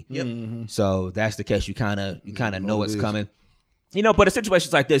activity. Yep. So that's the case. You kind of know it's coming. But in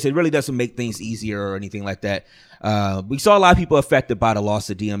situations like this, it really doesn't make things easier or anything like that. We saw a lot of people affected by the loss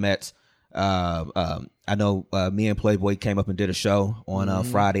of DMX. I know me and Playboy came up and did a show on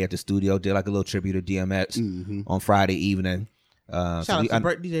Friday at the studio, did like a little tribute to DMX on Friday evening. Shout out to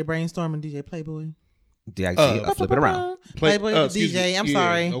DJ Brainstorm and DJ Playboy. Flip it around. Playboy DJ. I'm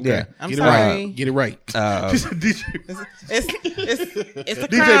sorry. Okay. Yeah. I'm sorry. Get it right. It's a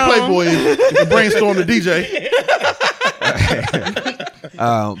DJ crown. Playboy is Brainstorm the DJ.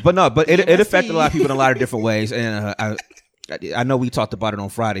 But it affected a lot of people in a lot of different ways, and I know we talked about it on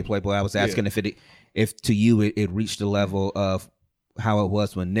Friday, Playboy. I was asking if to you it reached the level of how it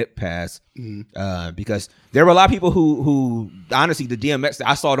was when Nip passed, because there were a lot of people who honestly the DMX,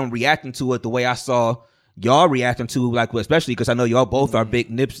 I saw them reacting to it the way I saw y'all reacting to, like, especially because I know y'all both are big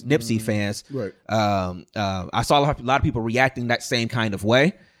Nipsey fans. Right. I saw a lot of people reacting that same kind of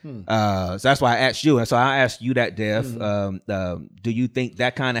way. So that's why I asked you, and so I asked you that, Dev. Do you think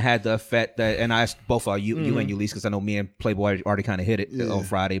that kind of had the effect that? And I asked both of you and Ulysses, because I know me and Playboy already kind of hit it on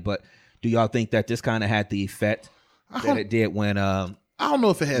Friday. But do y'all think that this kind of had the effect that it did when? I don't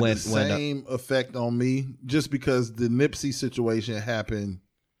know if it had the same effect on me, just because the Nipsey situation happened.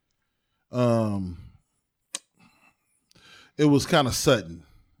 It was kind of sudden.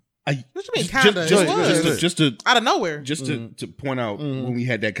 What you mean, kind of? Just to out of nowhere. Just to point out when we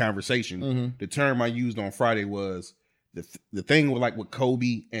had that conversation, the term I used on Friday was the thing with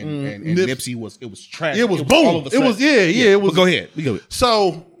Kobe and Nipsey was trash. It was boom. All of a sudden. It was. But go ahead. We go.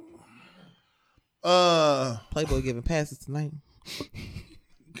 So, Playboy giving passes tonight.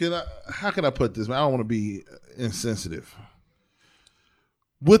 How can I put this? I don't want to be insensitive.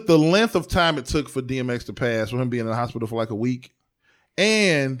 With the length of time it took for DMX to pass, with him being in the hospital for like a week,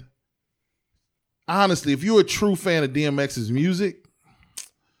 and honestly, if you're a true fan of DMX's music,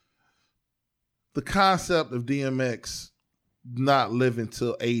 the concept of DMX not living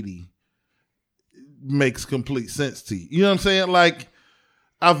till 80 makes complete sense to you. You know what I'm saying? Like,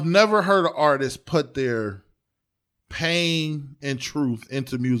 I've never heard an artist put their pain and truth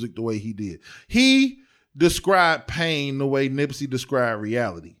into music the way he did. He described pain the way Nipsey described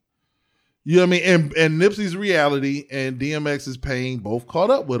reality. You know what I mean? And Nipsey's reality and DMX's pain both caught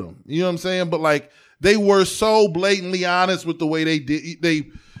up with him. You know what I'm saying? But like, they were so blatantly honest with the way they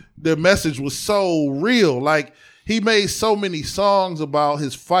did. Their message was so real. Like, he made so many songs about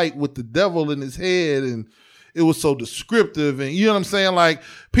his fight with the devil in his head, and it was so descriptive. And you know what I'm saying? Like,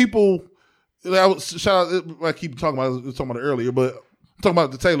 people, shout out, I keep talking about, I was talking about it earlier, but I'm talking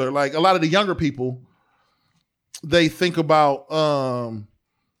about the Taylor. Like, a lot of the younger people, they think about,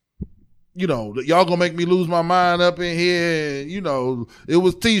 you know, y'all gonna make me lose my mind up in here. And, you know, it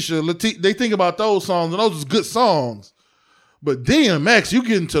was Tisha. They think about those songs, and those was good songs. But DMX, you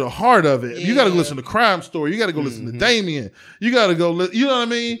get into the heart of it. Yeah. You got to go listen to Crime Story. You got to go listen to Damien. You got to go, you know what I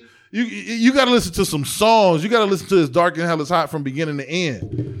mean? You got to listen to some songs. You got to listen to It's Dark and Hell Is Hot from beginning to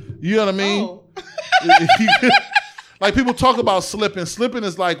end. You know what I mean? Oh. Like, people talk about Slippin'. Slippin'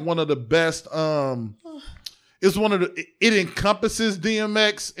 is like one of the best. It's one of the. It encompasses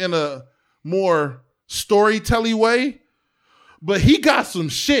DMX in a more storytelling way, but he got some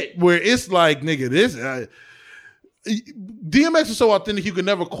shit where it's like, nigga, this. DMX is so authentic, you could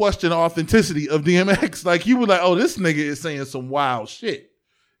never question the authenticity of DMX. Like, you were like, oh, this nigga is saying some wild shit.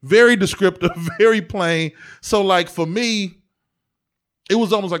 Very descriptive, very plain. So, like, for me, it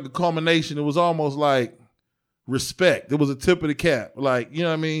was almost like a culmination. It was almost like respect. It was a tip of the cap. Like, you know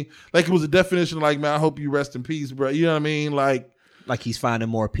what I mean? Like, it was a definition of like, man, I hope you rest in peace, bro. You know what I mean? Like he's finding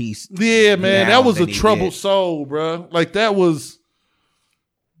more peace. Yeah, man. That was a troubled soul, bro. Like, that was...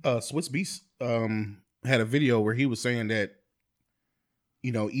 Swiss Beast had a video where he was saying that,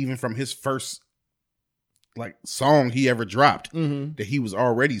 you know, even from his first like song he ever dropped, that he was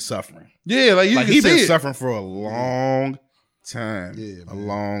already suffering. Yeah, like, he's been suffering for a long time. Yeah, a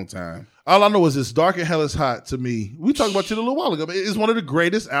long time. All I know is It's Dark and Hell Is Hot to me. We talked about it a little while ago. It's one of the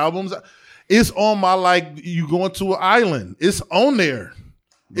greatest albums. It's on my, like, you going to an island. It's on there.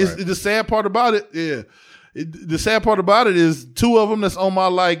 Right. It's the sad part about it. Yeah. The sad part about it is 2 of them that's on my,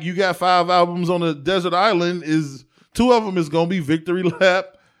 like, you got 5 albums on a desert island, is 2 of them is going to be Victory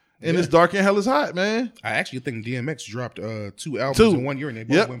Lap and It's Dark and Hell Is Hot, man. I actually think DMX dropped 2 albums in 1 year and they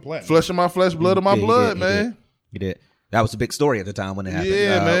both went platinum. Flesh of My Flesh, Blood of My Blood, man. He did. That was a big story at the time when it happened.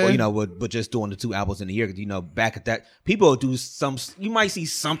 Yeah, man. You know, but just doing the 2 albums in a year, you know, back at that, people do you might see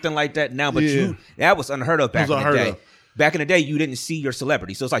something like that now, but that was unheard of back in the day. Back in the day, you didn't see your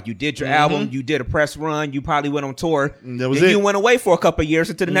celebrity. So it's like you did your album, you did a press run, you probably went on tour. That was then it. You went away for a couple of years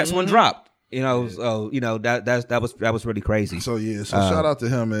until the next one dropped. You know, so you know that was really crazy. So shout out to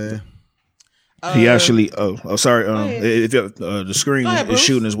him, man. He actually sorry, if the screen is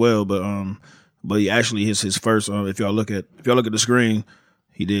shooting as well, but he actually his first if y'all look at the screen,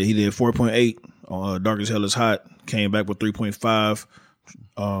 he did 4.8 on Dark as Hell Is Hot, came back with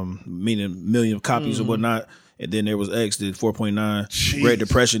 3.5, meaning million copies or whatnot. And then there was X did 4.9, Great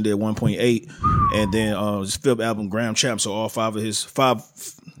Depression did 1.8, and then his 5th album, Graham Champ. So all 5 of his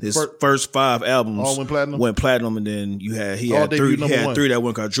first 5 albums all went platinum, and then he had 3 that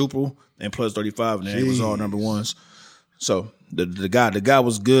went quadruple, and plus 35, and then it was all number ones. So the guy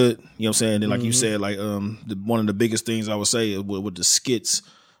was good, you know what I'm saying? And then, like you said, like one of the biggest things I would say with the skits,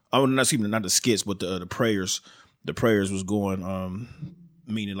 not the skits, but the prayers. The prayers was going.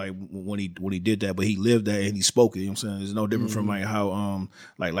 Meaning, like, when he did that, but he lived that and he spoke it. You know what I'm saying? It's no different from like how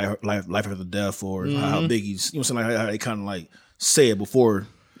like life after death, or how Biggie's. You know what I'm saying? Like how they kind of like say it before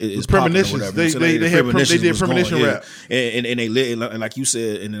it's premonitions. They did premonition rap, and they lit, and like you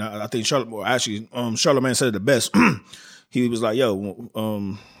said, and then I think Charlamagne said it the best. He was like,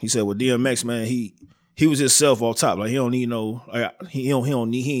 "Yo," he said, "With DMX, man, he was himself off top. Like, he don't need no, like, he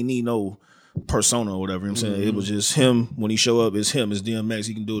ain't need no persona or whatever." You know what I'm saying? It was just him. When he show up, it's him. It's DMX.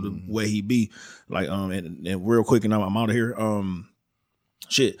 He can do it the way he be. Like, and real quick, and I'm out of here.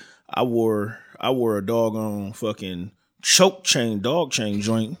 I wore a doggone fucking dog chain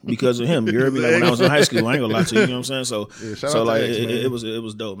joint because of him. You heard me? Like, when I was in high school, I ain't gonna lie to you. You know what I'm saying? So like, it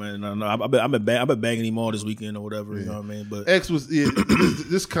was dope, man. I've been banging him all this weekend or whatever. You know what I mean? But X was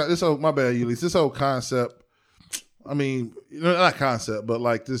this whole, my bad, Ulysses. This whole concept. I mean, not concept, but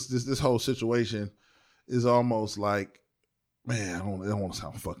like this whole situation is almost like, man, I don't want to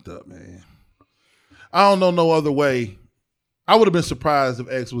sound fucked up, man. I don't know no other way. I would have been surprised if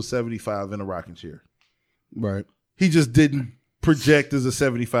X was 75 in a rocking chair. Right. He just didn't project as a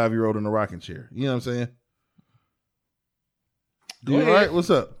 75-year-old in a rocking chair. You know what I'm saying? Go you ahead. all right?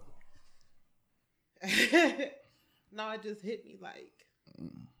 What's up? No, it just hit me like,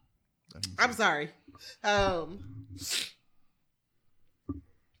 I'm sorry. I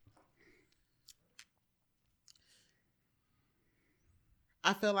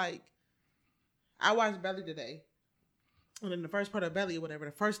feel like I watched Belly today. And in the first part of Belly or whatever,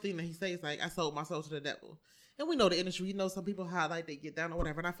 the first thing that he says is like, I sold my soul to the devil. And we know the industry, you know some people how like they get down or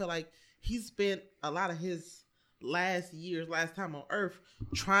whatever. And I feel like he spent a lot of his last time on earth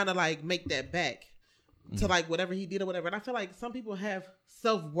trying to like make that back to like whatever he did or whatever. And I feel like some people have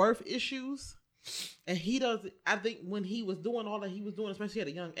self-worth issues. And he does, I think when he was doing all that he was doing, especially at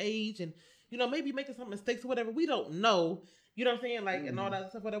a young age and, you know, maybe making some mistakes or whatever, we don't know. You know what I'm saying? Like, and all that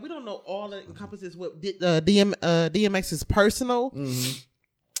stuff, whatever. We don't know all that encompasses what DMX is personal,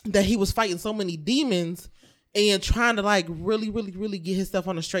 that he was fighting so many demons and trying to like really, really, really get his stuff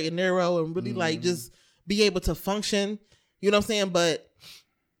on the straight and narrow and really like just be able to function. You know what I'm saying? But,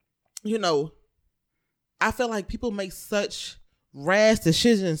 you know, I feel like people make such rash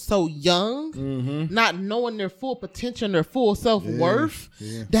decisions so young, not knowing their full potential and their full self-worth.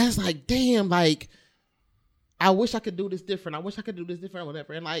 Yeah. That's like, damn, like, I wish I could do this different. I wish I could do this different or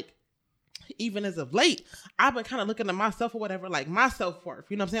whatever. And like, even as of late, I've been kind of looking at myself or whatever, like my self-worth.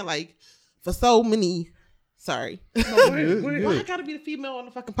 You know what I'm saying? Like, for so many... Sorry. Good. Why I gotta be the female on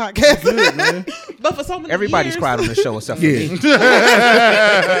the fucking podcast? Good, man. But for so many Everybody's years, cried on the show except for me.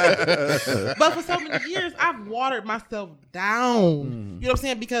 But for so many years, I've watered myself down. You know what I'm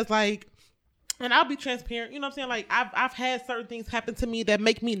saying? Because like, and I'll be transparent. You know what I'm saying? Like, I've had certain things happen to me that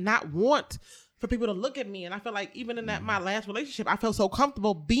make me not want for people to look at me. And I feel like even in that my last relationship, I felt so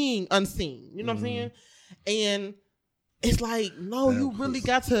comfortable being unseen. You know what I'm saying? And it's like, no, you really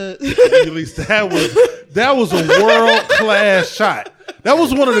got to. At least that was a world class shot. That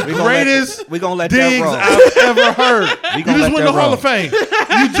was one of the greatest we gonna let digs that I've ever heard. You just win the Hall of Fame.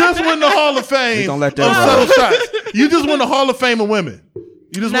 You just win the Hall of Fame. We gonna let of that roll. subtle shots. You just win the Hall of Fame of women.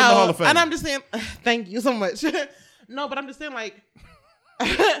 You just win the Hall of Fame. And I'm just saying, thank you so much. No, but I'm just saying, like,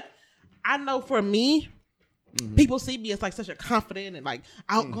 I know for me, people see me as like such a confident and like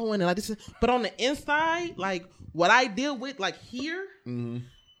outgoing and like this, but on the inside, like what I deal with, like here,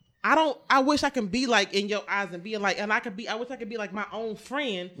 I wish I can be like in your eyes and being like, and I wish I could be like my own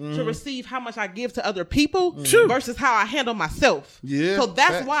friend to receive how much I give to other people versus how I handle myself. Yeah. So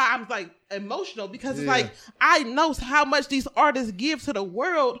that's why I'm like emotional, because it's like, I know how much these artists give to the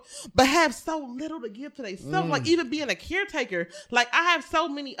world, but have so little to give to themselves. Like even being a caretaker, like I have so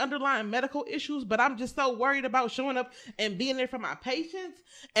many underlying medical issues, but I'm just so worried about showing up and being there for my patients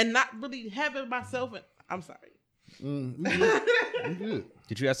and not really having myself. And I'm sorry. Good.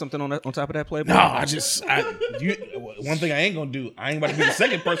 Did you have something on top of that, Playboy? No, one thing I ain't gonna do. I ain't about to be the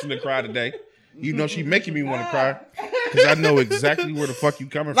second person to cry today. You know, she making me want to cry because I know exactly where the fuck you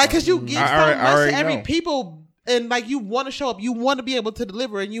coming like, from. Because you give so much to every people, and like you want to show up, you want to be able to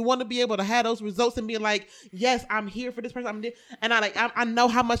deliver, and you want to be able to have those results and be like, yes, I'm here for this person. I'm there, and I know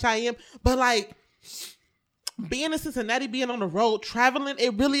how much I am, but like. Being in Cincinnati, being on the road, traveling,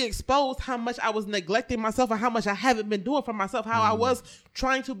 it really exposed how much I was neglecting myself and how much I haven't been doing for myself, how I was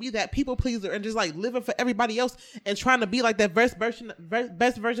trying to be that people pleaser and just like living for everybody else and trying to be like that best version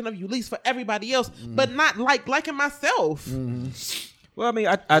of Ulysses for everybody else, but not like liking myself. Well, I mean,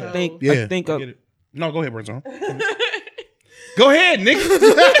 I think no, go ahead, Brenton. Go ahead, nigga. Before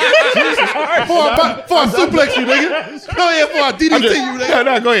I suplex you, nigga. Go ahead, before I DDT you, nigga.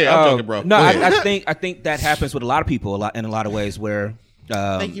 No, go ahead. I'm joking, bro. No, I think that happens with a lot of people in a lot of ways where.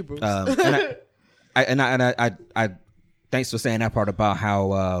 Thank you, Bruce. And I thanks for saying that part about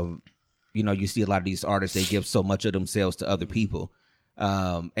how you know, you see a lot of these artists, they give so much of themselves to other people,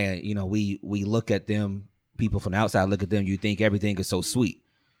 and you know, we look at them, people from the outside look at them, you think everything is so sweet.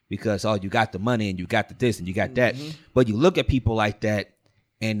 Because you got the money and you got the this and you got that. But you look at people like that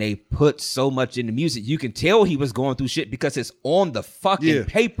and they put so much in the music. You can tell he was going through shit because it's on the fucking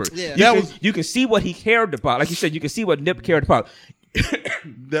paper. Yeah. You can see what he cared about. Like you said, you can see what Nip cared about.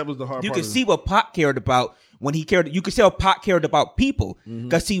 That was the hard part. You can see what Pac cared about when he cared. You can tell Pac cared about people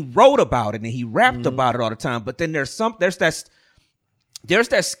because he wrote about it and he rapped about it all the time. But then there's that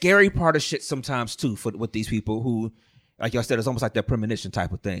scary part of shit sometimes too with these people who, like y'all said, it's almost like that premonition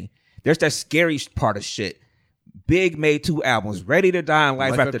type of thing. There's that scary part of shit. Big made 2 albums, Ready to Die and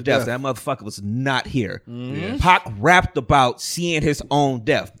Life After Death. That motherfucker was not here. Pac rapped about seeing his own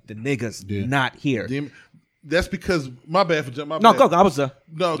death. The nigga's not here. That's because my bad for jumping. No, go. I was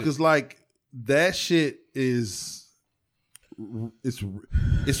no, because like that shit is it's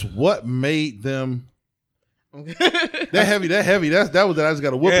what made them. that heavy. That was that I just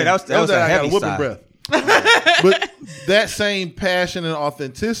got a whooping. Yeah, that was that a I got heavy a whooping side. breath. But that same passion and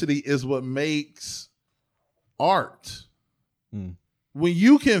authenticity is what makes art. When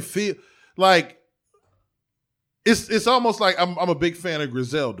you can feel like it's almost like I'm a big fan of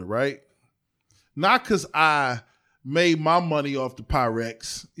Griselda, right? Not because I made my money off the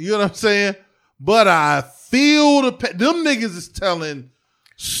Pyrex, you know what I'm saying? But I feel them niggas is telling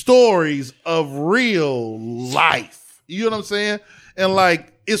stories of real life. You know what I'm saying? And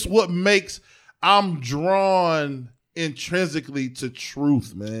like, it's what makes I'm drawn intrinsically to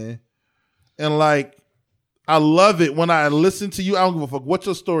truth, man. And like, I love it when I listen to you. I don't give a fuck what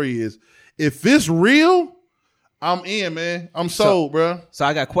your story is. If it's real, I'm in, man. I'm sold, bro. So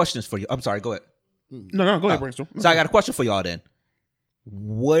I got questions for you. I'm sorry, go ahead. No, go ahead, Brainstorm. So I got a question for y'all then.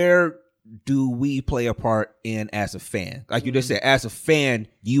 Where do we play a part in as a fan? Like you just said, as a fan,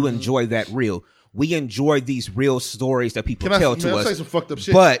 you enjoy that real. We enjoy these real stories that people tell to us. Say some fucked up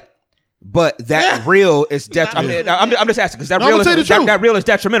shit. But that real is detrimental. I mean, I'm just asking because that real is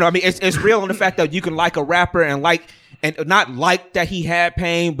detrimental. I mean, it's real in the fact that you can like a rapper and not like that he had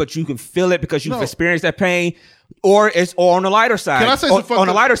pain, but you can feel it because you've experienced that pain. Or on the lighter side. Can I say on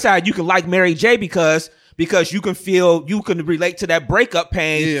the lighter side, you can like Mary J because you can relate to that breakup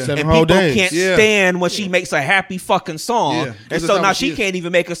pain, and people can't stand when she makes a happy fucking song, and so now she can't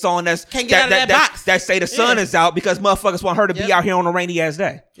even make a song that say the sun is out because motherfuckers want her to be out here on a rainy ass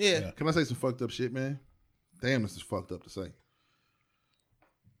day. Yeah. Can I say some fucked up shit, man? Damn, this is fucked up to say.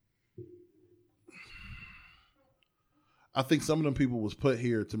 I think some of them people was put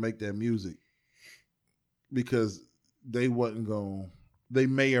here to make that music because they wasn't going. They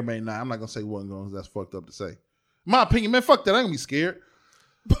may or may not. I'm not gonna say wasn't going. That's fucked up to say. My opinion, man. Fuck that. I ain't gonna be scared.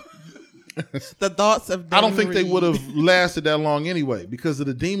 The thoughts of. I don't think they would have lasted that long anyway because of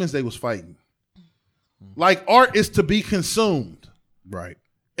the demons they was fighting. Like art is to be consumed, right?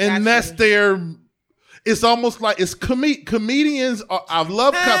 And that's their. It's almost like it's comedians. I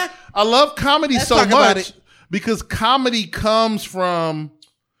love comedy so much because comedy comes from.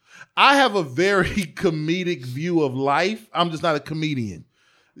 I have a very comedic view of life. I'm just not a comedian.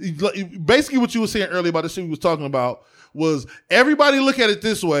 Basically, what you were saying earlier about the shit we was talking about was everybody look at it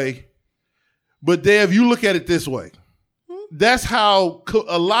this way, but Dev, you look at it this way. That's how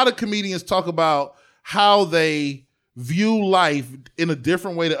a lot of comedians talk about how they view life in a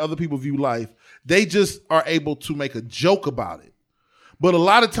different way that other people view life. They just are able to make a joke about it. But a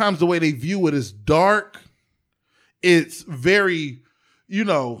lot of times the way they view it is dark. It's very,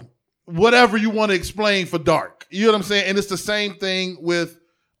 whatever you want to explain for dark. You know what I'm saying? And it's the same thing with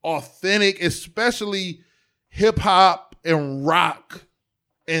authentic, especially hip hop and rock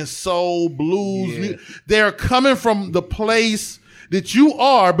and soul, blues. Yeah. They're coming from the place that you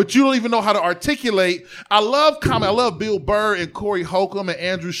are, but you don't even know how to articulate. I love comedy. I love Bill Burr and Corey Holcomb and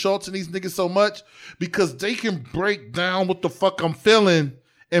Andrew Schultz and these niggas so much because they can break down what the fuck I'm feeling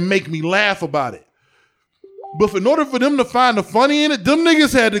and make me laugh about it. But in order for them to find the funny in it, them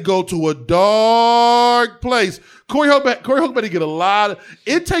niggas had to go to a dark place. Corey Holcomb better get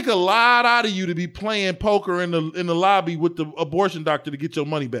it take a lot out of you to be playing poker in the lobby with the abortion doctor to get your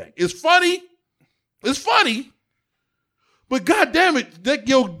money back. It's funny. But goddamn it,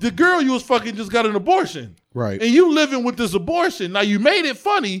 the girl you was fucking just got an abortion. Right. And you living with this abortion. Now you made it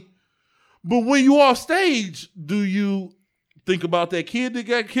funny, but when you off stage, do you think about that kid that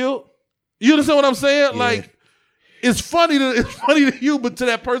got killed? You understand what I'm saying? Yeah. Like, it's funny to you, but to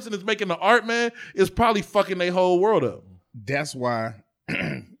that person that's making the art, man, it's probably fucking their whole world up. That's why,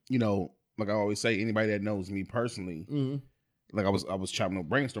 like I always say, anybody that knows me personally, like I was chopping up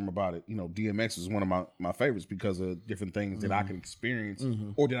Brainstorm about it. DMX is one of my favorites because of different things that I can experience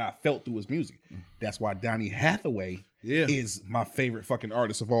or that I felt through his music. That's why Donny Hathaway is my favorite fucking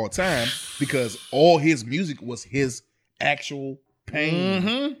artist of all time because all his music was his actual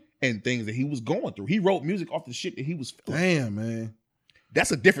pain and things that he was going through. He wrote music off the shit that he was feeling. Damn, man.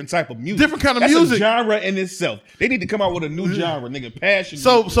 That's a different type of music. Different kind of That's music. A genre in itself. They need to come out with a new genre, nigga. Passion.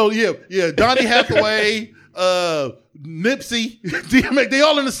 So yeah. Donny Hathaway, Nipsey, DMX, they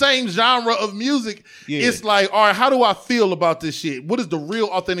all in the same genre of music. Yeah. It's like, all right, how do I feel about this shit? What is the real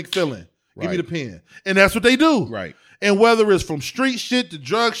authentic feeling? Right. Give me the pen. And that's what they do. Right. And whether it's from street shit to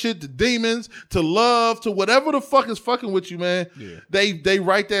drug shit to demons to love to whatever the fuck is fucking with you, man, they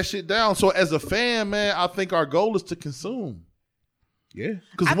write that shit down. So as a fan, man, I think our goal is to consume. Yeah.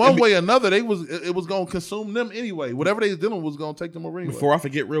 Because one way or another, it was going to consume them anyway. Whatever they was dealing with was going to take them over anyway. Before I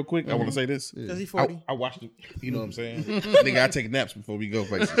forget real quick, I want to say this. Because he's 40. I watched it. You know what I'm saying? Nigga, I take naps before we go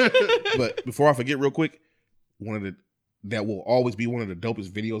places. But before I forget real quick, that will always be one of the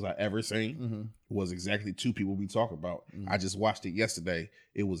dopest videos I ever seen was exactly two people we talk about. I just watched it yesterday.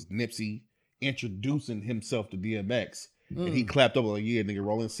 It was Nipsey introducing himself to DMX. And he clapped up like, yeah, nigga,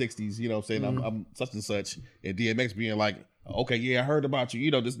 rolling 60s, you know what I'm saying? I'm such and such. And DMX being like, Okay, yeah, I heard about you.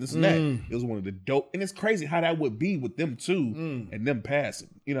 You know, this and that. It was one of the dope, and it's crazy how that would be with them too, and them passing.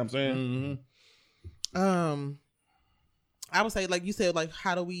 You know what I'm saying? I would say, like you said, like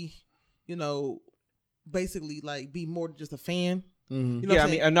how do we, basically like be more than just a fan? You know Yeah, I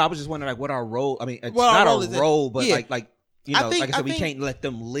mean, I was just wondering like what our role. I mean, it's What our not role a is role, but yeah. like I think- like I said, we think- can't let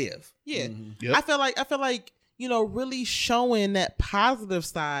them live. Yeah. Yep. I feel like, really showing that positive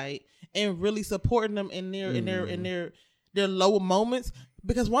side and really supporting them in their lower moments.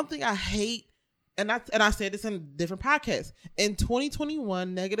 Because one thing I hate, and I said this in different podcasts, in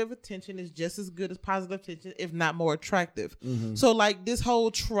 2021, negative attention is just as good as positive attention, if not more attractive. So like this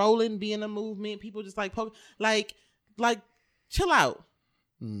whole trolling being a movement, people just like like chill out.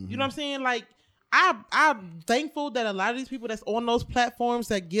 You know what I'm saying? Like I'm thankful that a lot of these people that's on those platforms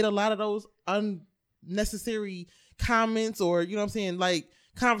that get a lot of those unnecessary comments or, you know what I'm saying, like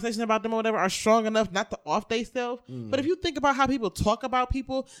conversations about them or whatever are strong enough not to off they self. But if you think about how people talk about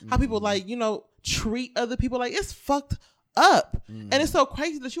people, how people like, treat other people, like it's fucked up. And it's so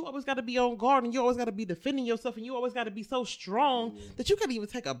crazy that you always got to be on guard and you always got to be defending yourself and you always got to be so strong that you can't even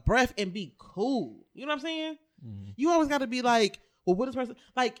take a breath and be cool. You know what I'm saying? You always got to be like, well, what is person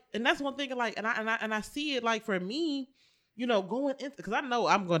like? And that's one thing. Like, and I see it like for me, going into, because I know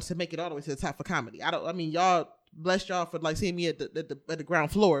I'm going to make it all the way to the top for comedy. Y'all bless y'all for like seeing me at the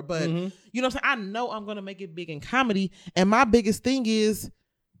ground floor, but you know what I'm saying? I know I'm going to make it big in comedy, and my biggest thing is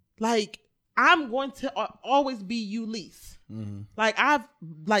like I'm going to always be Ulysses. Like I've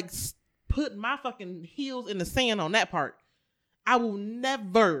like put my fucking heels in the sand on that part. I will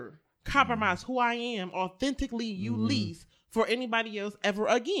never compromise who I am authentically Ulysses for anybody else ever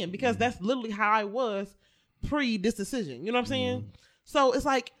again, because that's literally how I was pre this decision. You know what I'm saying? So it's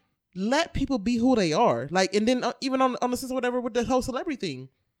like, let people be who they are. Like, and then even on the system, whatever, with the whole celebrity thing,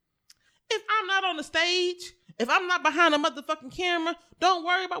 if I'm not on the stage, if I'm not behind a motherfucking camera, don't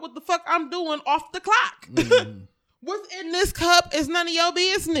worry about what the fuck I'm doing off the clock. What's in this cup is none of your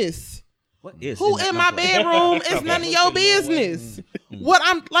business. What is Who that in my motherfucker? bedroom is none of your business. What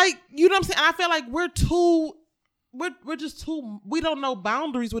I'm like, you know what I'm saying? I feel like we're just too, we don't know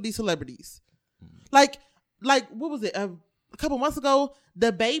boundaries with these celebrities. Like what was it? A couple months ago,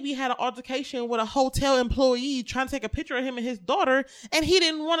 the baby had an altercation with a hotel employee trying to take a picture of him and his daughter, and he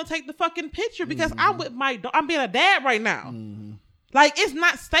didn't want to take the fucking picture because I'm with I'm being a dad right now. Like, it's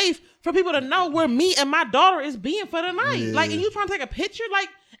not safe for people to know where me and my daughter is being for the night. Yeah. Like, and you trying to take a picture, like,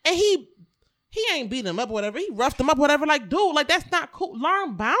 and he ain't beating him up or whatever. He roughed him up or whatever. Like, dude, like, that's not cool.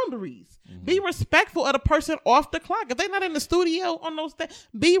 Learn boundaries. Be respectful of the person off the clock. If they're not in the studio on those things,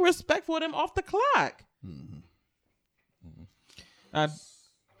 be respectful of them off the clock. I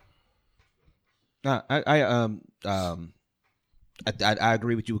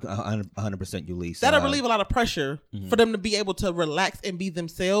agree with you 100%, Ulysses. That'll relieve a lot of pressure for them to be able to relax and be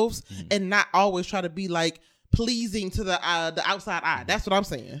themselves and not always try to be like pleasing to the outside eye. That's what I'm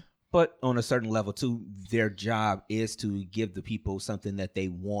saying. But on a certain level too, their job is to give the people something that they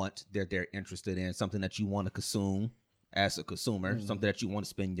want, that they're interested in, something that you want to consume as a consumer, something that you want to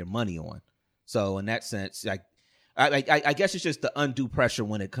spend your money on. So in that sense, like I guess it's just the undue pressure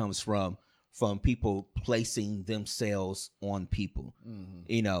when it comes from people placing themselves on people.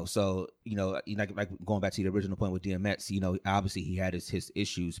 So like going back to the original point with DMX, obviously he had his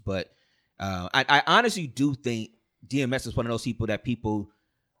issues, but I honestly do think DMX is one of those people that people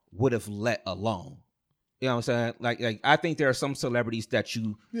would have let alone. You know what I'm saying? Like I think there are some celebrities that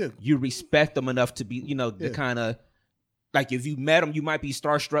you respect them enough to be, the kind of, like if you met them, you might be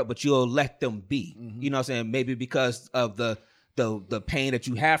starstruck, but you'll let them be. You know what I'm saying? Maybe because of the pain that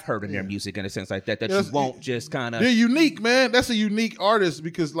you have heard in their music in a sense like that you won't just kind of. They're unique, man. That's a unique artist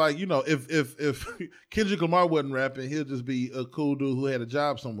because, like, if Kendrick Lamar wasn't rapping, he'll just be a cool dude who had a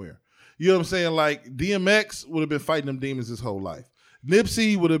job somewhere. You know what I'm saying? Like DMX would have been fighting them demons his whole life.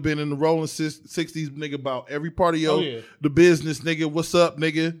 Nipsey would have been in the rolling 60s, nigga, about every part of the business, nigga. What's up,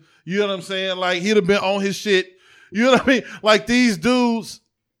 nigga? You know what I'm saying? Like, he'd have been on his shit. You know what I mean? Like, these dudes,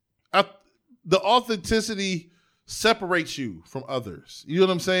 the authenticity separates you from others. You know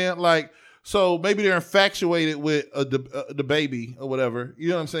what I'm saying? Like, so maybe they're infatuated with the baby or whatever. You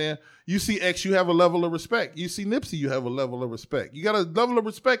know what I'm saying? You see X, you have a level of respect. You see Nipsey, you have a level of respect. You got a level of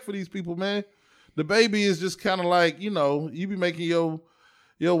respect for these people, man. The baby is just kind of like, you be making your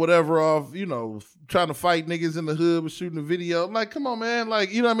whatever off, trying to fight niggas in the hood with shooting a video. Like, come on, man.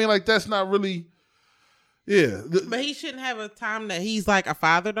 Like, you know what I mean? Like, that's not really, yeah. But he shouldn't have a time that he's like a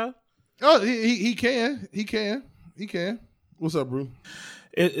father, though. Oh, he can. He can. What's up, bro?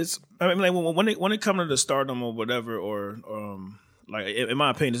 It's, I mean, like when it comes to the stardom or whatever, or like in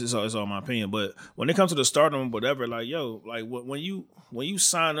my opinion, this is all my opinion. But when it comes to the stardom, whatever, like yo, like when you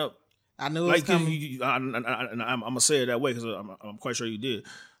sign up, I knew it like was coming. I'm gonna say it that way because I'm quite sure you did.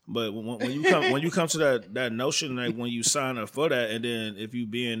 But when you come to that notion, like when you sign up for that, and then if you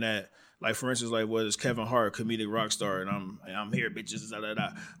be in that, like for instance, like what is Kevin Hart, comedic rock star, and I'm here, bitches, da da da,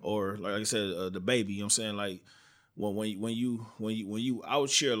 or like I said, the baby. You know what I'm saying, like when you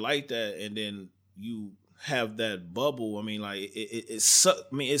out here like that, and then you have that bubble. I mean, like it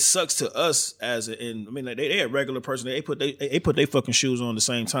sucks to us as like they a regular person. They put their fucking shoes on the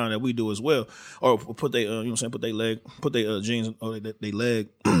same time that we do as well, or put they you know what I'm saying, put their jeans or they leg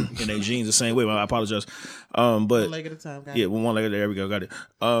in their jeans the same way. I apologize. But One leg at a time. Got it. one leg. There we go. Got it.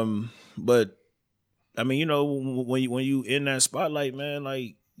 But I mean, you know, when you in that spotlight, man,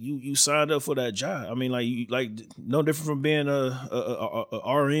 like. You signed up for that job. I mean, like no different from being a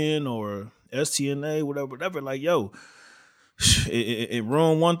RN or STNA, whatever. Like, yo, in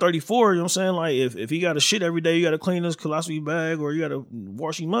room 134, you know what I'm saying? Like, if he got to shit every day, you got to clean his colostomy bag or you got to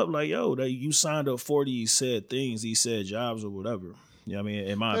wash him up. Like, yo, you signed up for these said things, these said jobs or whatever. You know what I mean?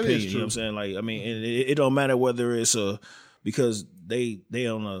 In my opinion, you know what I'm saying? Like, I mean, it don't matter whether it's because they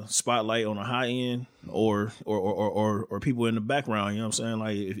on a spotlight on a high end or people in the background, you know what I'm saying?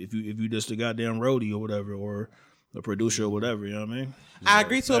 Like if you just a goddamn roadie or whatever or a producer or whatever, you know what I mean? I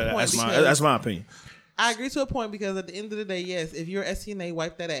agree to a point. That's my opinion. I agree to a point because at the end of the day, yes, if you're STNA,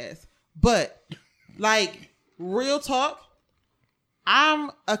 wipe that ass. But like real talk,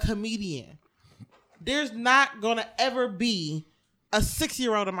 I'm a comedian. There's not gonna ever be a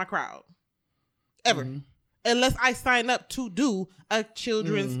 6-year-old in my crowd. Ever. Mm-hmm. Unless I sign up to do a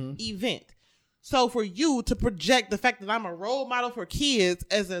children's event. So for you to project the fact that I'm a role model for kids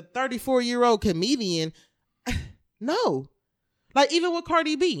as a 34-year-old comedian, no. Like even with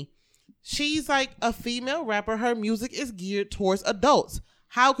Cardi B, she's like a female rapper. Her music is geared towards adults.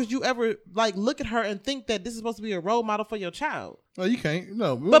 How could you ever like look at her and think that this is supposed to be a role model for your child? No, you can't.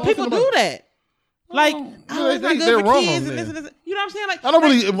 No, but people do that. Like, it's not good for kids and this. You know what I'm saying? Like, I don't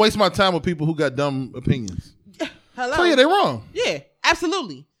really waste my time with people who got dumb opinions. Hello. So yeah, they're wrong. Yeah,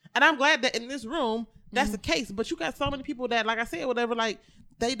 absolutely. And I'm glad that in this room, that's the case. But you got so many people that, like I said, whatever, like,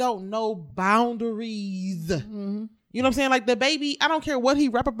 they don't know boundaries. Mm-hmm. You know what I'm saying? Like, the baby, I don't care what he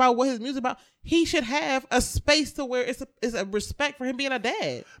rap about, what his music about. He should have a space to where it's a respect for him being a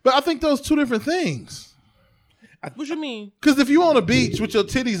dad. But I think those two different things. What you mean? Because if you on a beach with your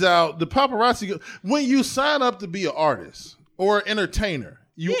titties out, the paparazzi, when you sign up to be an artist or an entertainer,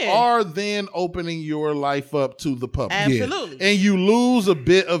 you are then opening your life up to the public. Absolutely. And you lose a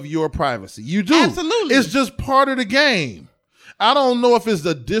bit of your privacy. You do. Absolutely. It's just part of the game. I don't know if it's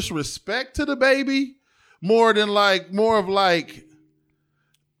the disrespect to the baby more of like,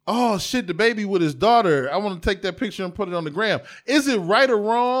 oh shit, the baby with his daughter. I want to take that picture and put it on the gram. Is it right or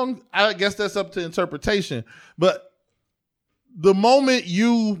wrong? I guess that's up to interpretation. But the moment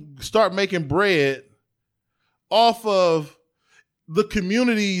you start making bread off of the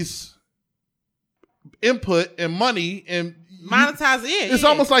community's input and money and monetize it, it's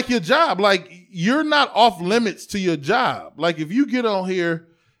almost like your job. Like you're not off limits to your job. Like if you get on here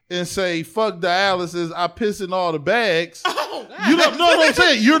and say fuck dialysis, I piss in all the bags. Oh, God. You know what I'm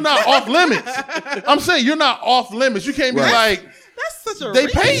saying? You're not off limits. I'm saying you're not off limits. You can't be like that's such a they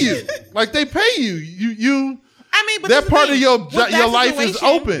pay you. Like they pay you. You I mean, but that part of your life situation, is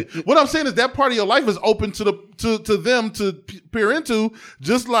open. What I'm saying is that part of your life is open to them to peer into.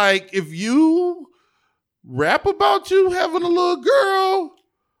 Just like if you rap about you having a little girl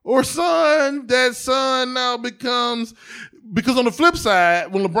or son, that son now becomes, because on the flip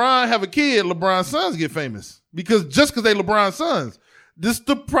side, when LeBron have a kid, LeBron's sons get famous because they LeBron's sons. This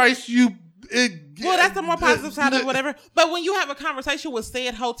the price you. Well, that's the more positive side of whatever. But when you have a conversation with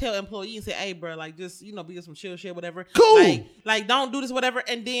said hotel employee and say, "Hey, bro, like just be some chill shit, whatever." Cool. Like don't do this, whatever.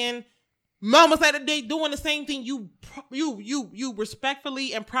 And then moments later, they doing the same thing you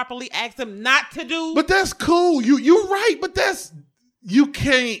respectfully and properly ask them not to do. But that's cool. You're right. But you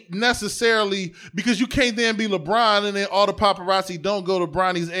can't necessarily, because you can't then be LeBron and then all the paparazzi don't go to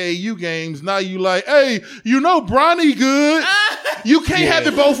Bronny's AAU games. Now you like, hey, Bronny good. You can't have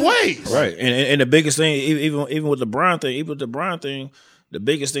it both ways. Right. And the biggest thing, even with the Bron thing, the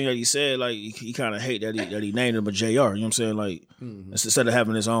biggest thing that he said, like he kind of hate that he named him a JR. You know what I'm saying? Like instead of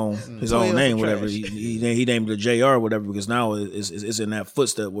having his own name, whatever, he named it a JR, whatever, because now it's in that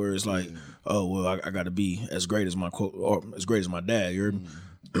footstep where it's like, oh well, I got to be as great as my quote or as great as my dad. You heard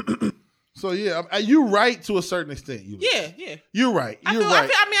me? So yeah, you're right to a certain extent. Yeah. You're right. I You're feel, right.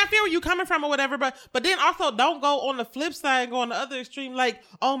 I feel where you coming from or whatever, but then also don't go on the flip side and go on the other extreme. Like,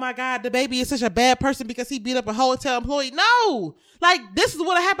 oh my God, the baby is such a bad person because he beat up a hotel employee. No, like this is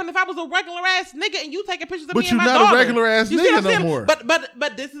what happened if I was a regular ass nigga and you taking pictures of me and my daughter. But you're not a regular ass You see what nigga I'm no saying? more.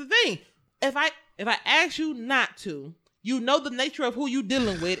 But this is the thing. If I ask you not to, you know the nature of who you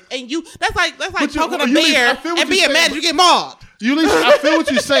dealing with, and that's like poking a bear and being mad you get mauled. I feel what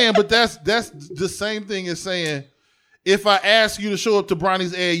you're saying, but that's the same thing as saying if I ask you to show up to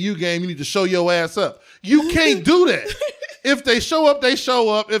Bronny's AAU game, you need to show your ass up. You can't do that. If they show up, they show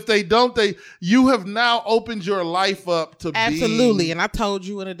up. If they don't, you have now opened your life up to absolutely. And I told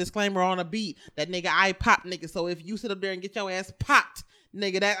you in a disclaimer on a beat that nigga I pop nigga. So if you sit up there and get your ass popped,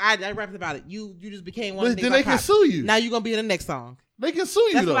 nigga, that I rapped about it. You just became one of the niggas. Then they can sue you. Now you're gonna be in the next song. They can sue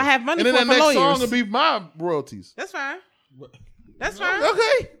you. That's though. what I have money and for. And then the next lawyers. song will be my royalties. That's fine. That's fine.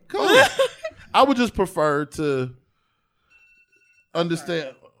 Okay, cool. I would just prefer to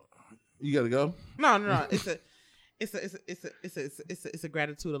understand. You gotta go. No. It's a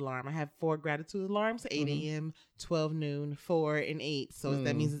gratitude alarm. I have 4 gratitude alarms: 8 a.m., 12 noon, 4, and 8. So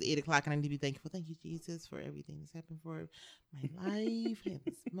that means it's 8 o'clock, and I need to be thankful. Thank you, Jesus, for everything that's happened for my life and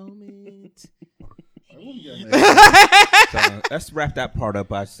this moment. So let's wrap that part up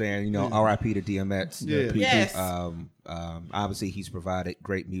by saying, R.I.P. to DMX. Yeah. Yes. Obviously, he's provided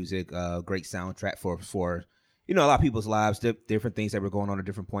great music, great soundtrack for a lot of people's lives, different things that were going on at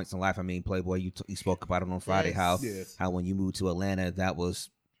different points in life. I mean, Playboy, you spoke about it on Friday, Yes. how when you moved to Atlanta, that was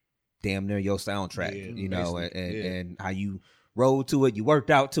damn near your soundtrack, and how you rode to it, you worked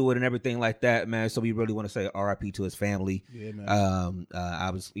out to it, and everything like that, man. So we really want to say R.I.P. to his family. Yeah, man. I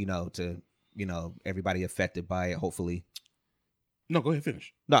was, to everybody affected by it. Hopefully, No, go ahead,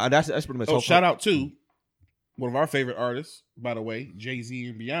 finish. no, that's pretty much. Oh, shout out to one of our favorite artists, by the way, Jay-Z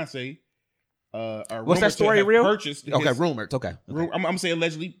and Beyonce. What's that story real? Rumored. Okay. I'm saying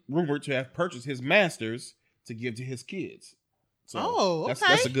allegedly rumored to have purchased his masters to give to his kids. So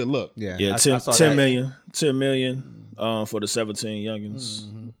that's a good look. Yeah, 10 million for the 17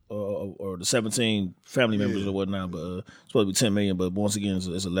 youngins or the 17 family members or whatnot. But it's supposed to be 10 million. But once again,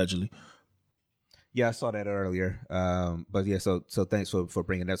 it's allegedly. Yeah, I saw that earlier. But yeah, so thanks for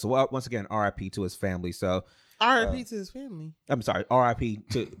bringing that. So once again, R.I.P. to his family. So R.I.P. to his family. I'm sorry, R.I.P.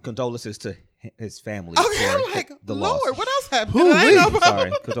 to condolences to his family. Okay, for I'm like, the Lord, loss. what else happened?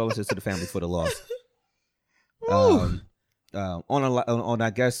 Sorry, condolences to the family for the loss. On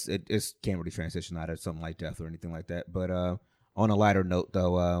I guess it can't really transition out of something like death or anything like that. But on a lighter note,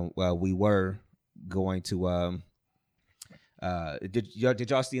 though, we were going to. Did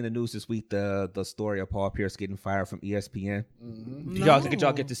y'all see in the news this week the story of Paul Pierce getting fired from ESPN? Mm-hmm. Did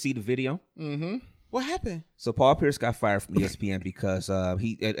y'all get to see the video? Mm-hmm. What happened? So Paul Pierce got fired from ESPN because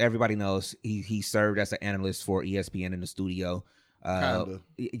everybody knows he served as an analyst for ESPN in the studio. Kinda.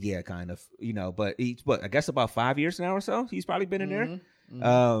 Yeah, kind of. But I guess about 5 years now or so he's probably been in there.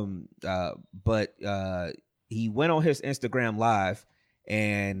 Mm-hmm. But he went on his Instagram Live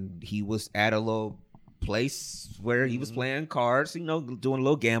and he was at a little place where he was playing cards, doing a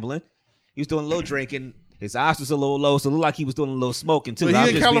little gambling. He was doing a little drinking. His eyes was a little low, so it looked like he was doing a little smoking too. But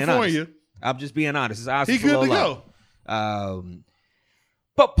he in California. I'm just being honest. His eyes He was a little good to low. go.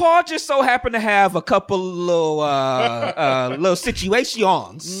 But Paul just so happened to have a couple little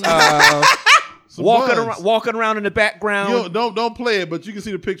situations walking around in the background. Don't play it, but you can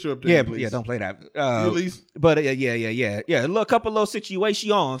see the picture up there. Yeah, please. yeah, don't play that. At least. But yeah. A couple little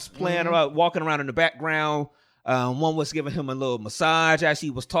situations playing around, walking around in the background. One was giving him a little massage as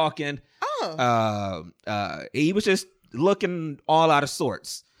he was talking. He was just looking all out of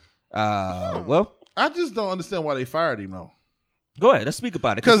sorts. Well, I just don't understand why they fired him though. Go ahead. Let's speak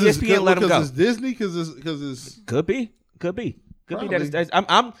about it. Because ESPN let him go. It's Disney. Because it's Could be.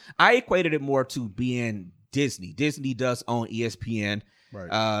 I equated it more to being Disney. Disney does own ESPN.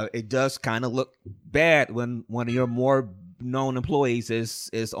 Right. It does kind of look bad when one of your more known employees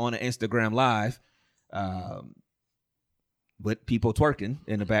is on an Instagram Live, with people twerking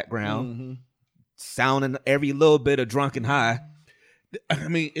in the background, sounding every little bit of drunken high. I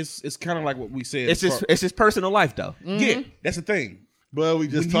mean, it's kind of like what we said. It's his personal life, though. Yeah, that's the thing. But we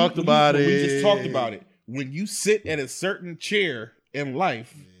just talked about it. We just talked about it. When you sit at a certain chair in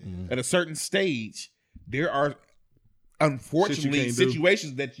life, at a certain stage, there are unfortunately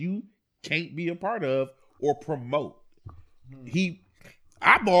situations that you can't be a part of or promote.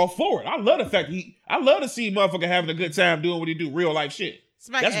 I'm all for it. I love the fact I love to see motherfucker having a good time doing what he do, real life shit.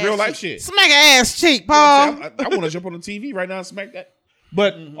 That's real life shit. Smack an ass cheek, Paul. I want to jump on the TV right now and smack that.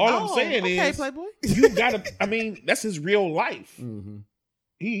 But all I'm saying is, Playboy. you gotta. I mean, that's his real life.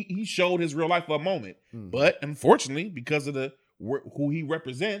 he showed his real life for a moment. But unfortunately, because of who he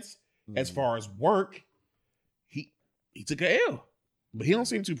represents as far as work, he took a L. But he don't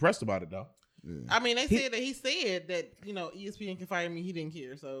seem too pressed about it though. Yeah. I mean, he said that ESPN can fire me. He didn't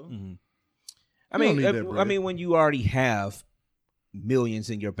care. So I mean, when you already have millions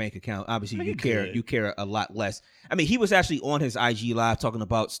in your bank account, obviously you care a lot less. I mean, he was actually on his IG live talking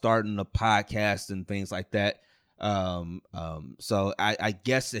about starting a podcast and things like that. So I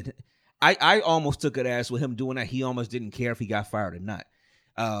guess I almost took it as with him doing that, he almost didn't care if he got fired or not.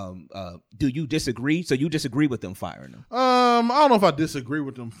 Do you disagree? So you disagree with them firing him? I don't know if I disagree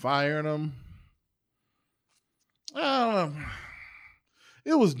with them firing him.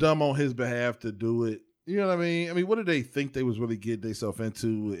 It was dumb on his behalf to do it. You know what I mean? I mean, what did they think they was really getting themselves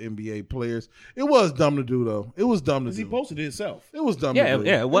into with NBA players? It was dumb to do, though. It was dumb to do. He posted it himself. It was dumb to do.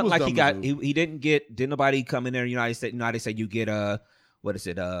 Yeah. It wasn't like he didn't nobody come in there, they say you get what is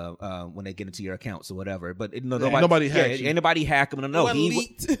it? When they get into your accounts or whatever. But nobody hacked you. Anybody hack him. No,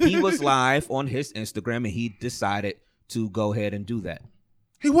 he was live on his Instagram and he decided to go ahead and do that.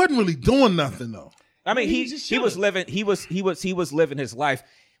 He wasn't really doing nothing though. I mean, he was living his life,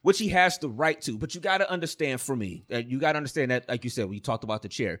 which he has the right to. But you got to understand, for me, you got to understand that, like you said, when you talked about the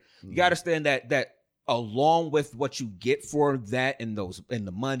chair, you got to understand that along with what you get for that and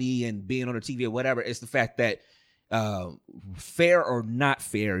the money and being on the TV or whatever, it's the fact that fair or not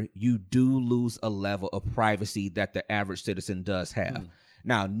fair, you do lose a level of privacy that the average citizen does have.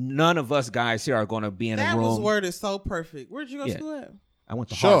 Now, none of us guys here are going to be in a room. That was worded so perfect. Where'd you go to school at? I went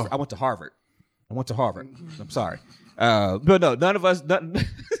to Harvard. I'm sorry. But no, none of us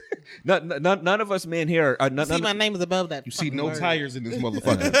men here are my name is above that. You see no tires in this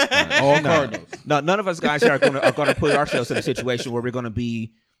motherfucker. All Cardinals. No, none of us guys here are going to put ourselves in a situation where we're going to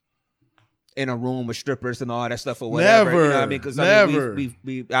be in a room with strippers and all that stuff or whatever. Never. You know what I mean? Because never.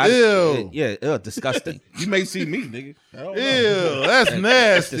 Ew, disgusting. You may see me, nigga. Ew, that's nasty.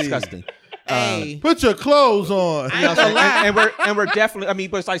 That's disgusting. Hey, Put your clothes on. You know what I'm saying? And we're definitely. I mean,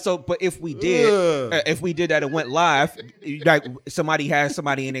 but it's like so. But if we did that and went live, like somebody has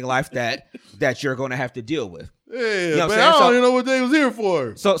somebody in their life that you're going to have to deal with. Yeah, you know man, I don't even know what they was here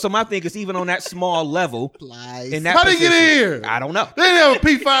for. So my thing is, even on that small level, in that how they get in here? I don't know. They didn't have a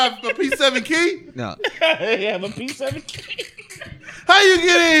P5, a P7 key. No, they have a P7 key. How you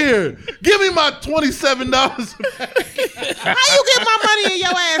get in here? Give me my $27 back. how you get my money in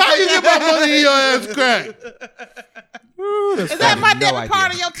your ass? How you get my money in your ass crack? Is that my debit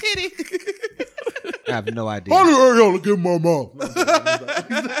card of your titty? I have no idea. How do y'all get my mom? Police!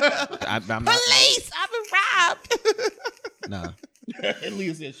 I've been robbed. No.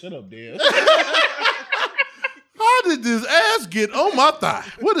 Leah said, "Shut up, Dan." How did this ass get on my thigh?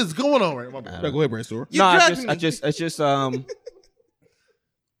 What is going on right now? Go ahead, Brainstorm. No, it's just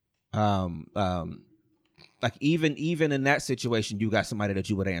like even in that situation, you got somebody that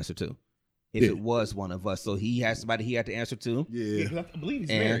you would answer to if it was one of us. So he had somebody he had to answer to. Yeah, I believe he's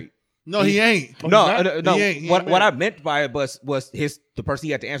married. No, he ain't. No. He ain't What I meant by it was the person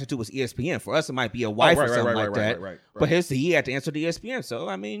he had to answer to was ESPN. For us, it might be a wife or something like that. Right. But he had to answer to ESPN. So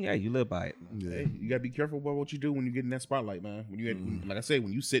I mean, yeah, you live by it. Yeah. Hey, you gotta be careful about what you do when you get in that spotlight, man. When you like I say,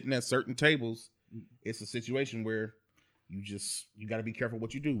 when you sitting at certain tables, it's a situation where you gotta be careful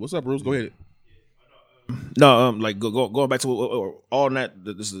what you do. What's up, Bruce? Go ahead. No, like going back to all that.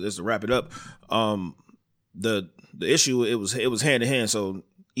 This is to wrap it up. The issue it was hand in hand. So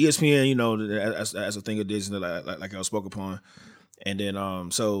ESPN, as a thing of Disney, like I spoke upon, and then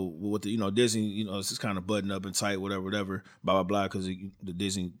so with the Disney, it's just kind of buttoned up and tight, whatever, blah blah blah, because the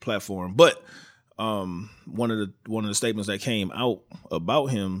Disney platform. But one of the statements that came out about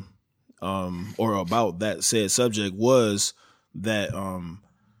him, or about that said subject was that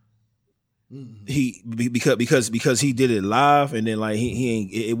he because he did it live, and then like he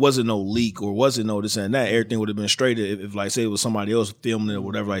ain't, it wasn't no leak or wasn't no this and that. Everything would have been straight if like say it was somebody else filming it or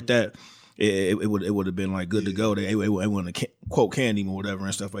whatever like that. It would have been like good to go. They wouldn't quote can him or whatever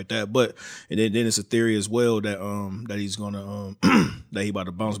and stuff like that. But and then it's a theory as well that he's gonna that he about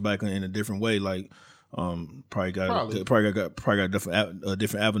to bounce back in a different way. Like probably got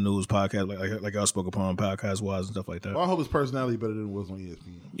different avenues, podcast like I spoke upon podcast wise and stuff like that. Well, I hope his personality better than it was on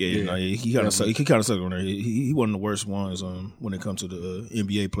ESPN. He kind of sucked on there. He one of the worst ones when it comes to the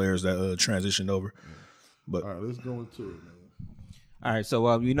NBA players that transitioned over. But all right, let's go into it, man. All right, so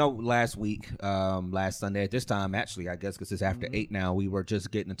last week, last Sunday at this time, actually, I guess because it's after 8 now, we were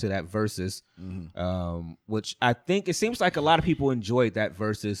just getting into that versus, which I think it seems like a lot of people enjoyed that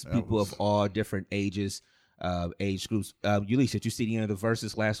versus. People of all different ages, age groups. Ulysses, did you see the end of the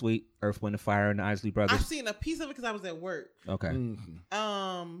verses last week? Earth, Wind, and Fire and the Isley Brothers. I've seen a piece of it because I was at work. Okay.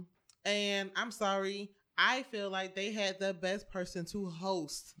 And I'm sorry. I feel like they had the best person to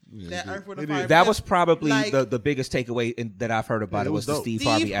host that Earth, Wind, and Fire. That was probably like, the biggest takeaway that I've heard about it was the Steve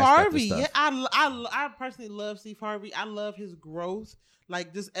Harvey Steve aspect Harvey. of stuff. Yeah, I personally love Steve Harvey. I love his growth.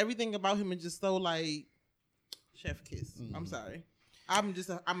 Like just everything about him is just so like chef kiss. I'm sorry. I'm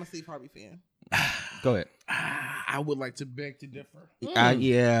a Steve Harvey fan. Go ahead. I would like to beg to differ.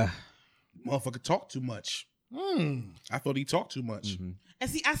 Yeah. Motherfucker talked too much. I thought he talked too much. And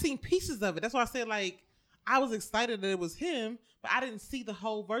see, I seen pieces of it. That's why I said like I was excited that it was him, but I didn't see the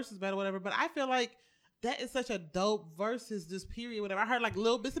whole verses battle, whatever. But I feel like that is such a dope versus this period, whatever. I heard like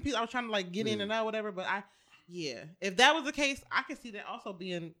little bits and pieces. I was trying to like get in and out, whatever. But if that was the case, I could see that also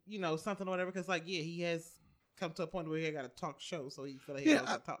being, something or whatever. Because like, he has come to a point where he got a talk show, so he feel like he got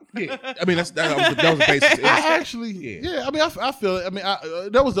to talk. Yeah, I mean that was the basis. I actually, I mean, I feel it. I mean,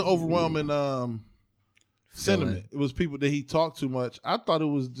 that was the overwhelming sentiment. It was people that he talked too much. I thought it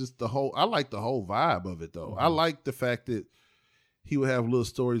was just I like the whole vibe of it though. I like the fact that he would have little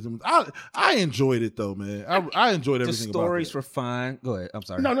stories. I enjoyed it though, man. I enjoyed everything. The stories about were fine. Go ahead. I'm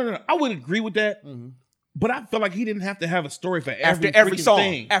sorry. No. I would agree with that. But I felt like he didn't have to have a story for After every song.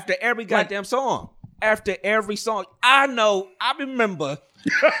 thing. After every goddamn song. After every song. I remember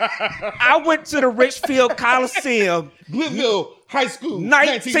I went to the Richfield Coliseum, Glenville High School,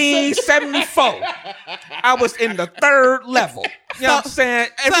 1974. I was in the third level. You know what I'm saying?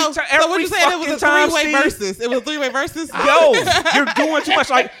 So what you saying? It was a three-way versus. It was a three-way versus. Yo, you're doing too much.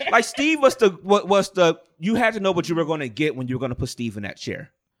 Like Steve was the you had to know what you were going to get when you were going to put Steve in that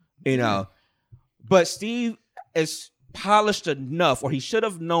chair, But Steve is polished enough, or he should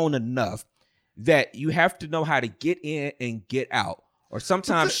have known enough, that you have to know how to get in and get out, or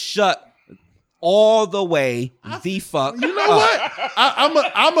sometimes shut all the way the fuck. You know what?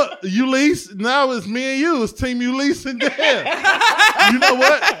 I'm a Ulysses. Now it's me and you. It's Team Ulysses and Dan. You know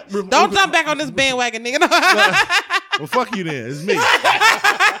what? Don't jump back on this bandwagon, nigga. Well, fuck you then. It's me.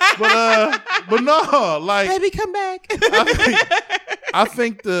 But no, like, baby, come back. I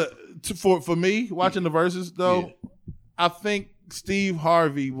think for me watching the verses though, I think Steve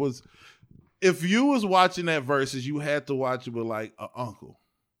Harvey was. If you was watching that verses, you had to watch it with like an uncle.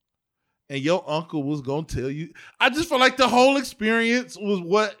 And your uncle was going to tell you. I just feel like the whole experience was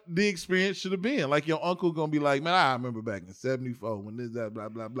what the experience should have been. Like your uncle going to be like, man, I remember back in 74 when this, that, blah,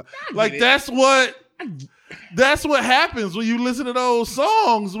 blah, blah. Like that's what happens when you listen to those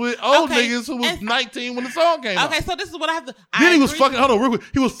songs with old niggas who was 19 when the song came out. Okay, so this is what I have to. Then he was fucking, hold on real quick.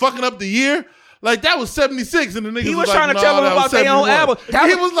 He was fucking up the year. Like that was 76, and the niggas He was like, trying to tell them about their own album. He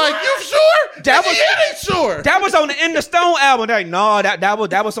was like, "You sure?" That was ain't sure. That was on the In the Stone album. Like, no, that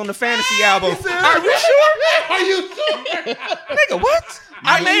was on the Fantasy album. Are you sure? Are you sure? Nigga, what?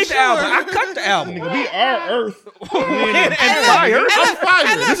 I made the album. I cut the album. Nigga, we are Earth. and Fire. I'm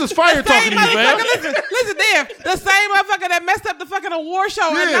Fire. This is Fire talking to you, man. Listen, there. The same motherfucker that messed up the fucking award show.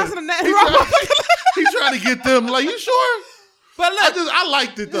 Yeah. He trying to get them. Like, you sure? But look, I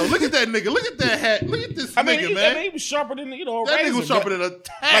liked it though. Look at that nigga. Look at that hat. Look at this nigga, man. He was sharper than that nigga was sharper than a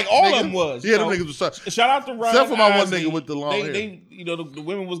tack. Like all nigga. of them was. Yeah, them niggas was sharp. Shout out to Ryan. Except for my one Isley. nigga with the long hair. They the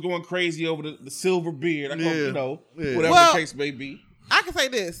women was going crazy over the silver beard. Whatever Well, the case may be. I can say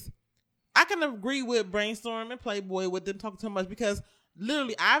this. I can agree with Brainstorm and Playboy with them talking too much because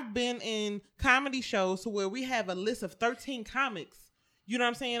literally I've been in comedy shows where we have a list of 13 comics. You know what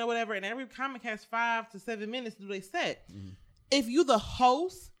I'm saying or whatever, and every comic has 5 to 7 minutes to do their set. Mm-hmm. If you the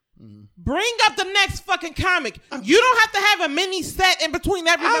host, bring up the next fucking comic. You don't have to have a mini set in between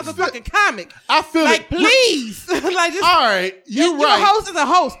every motherfucking comic. I feel like, it. please. Like, just, all right, you're right. Your host is a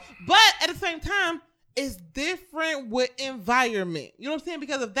host, but at the same time, it's different with environment. You know what I'm saying?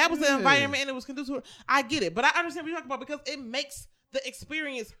 Because if that was the environment and it was conducive, I get it. But I understand what you're talking about because it makes the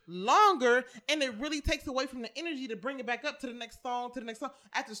experience longer and it really takes away from the energy to bring it back up to the next song,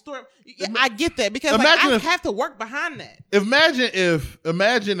 after the story. Yeah, I get that because I have to work behind that. Imagine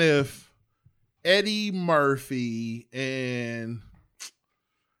if Eddie Murphy and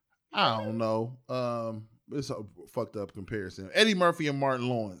I don't know, it's a fucked up comparison. Eddie Murphy and Martin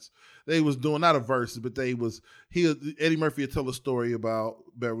Lawrence. They was doing not a verse, but Eddie Murphy would tell a story about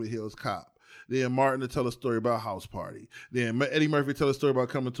Beverly Hills Cop. Then Martin would tell a story about House Party. Then Eddie Murphy would tell a story about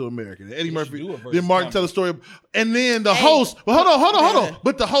Coming to America. Then Martin tell a story, and then the host. Well, hold on.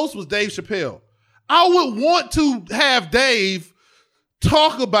 But the host was Dave Chappelle. I would want to have Dave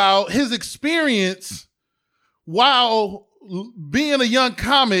talk about his experience while being a young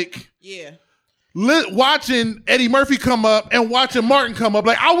comic. Yeah. watching Eddie Murphy come up and watching Martin come up.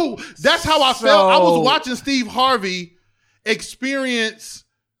 Like that's how I felt. I was watching Steve Harvey experience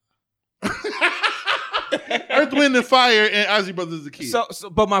Earth, Wind, and Fire and Ozzy Brothers as a kid. So,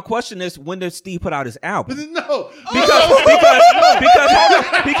 but my question is, when did Steve put out his album? No,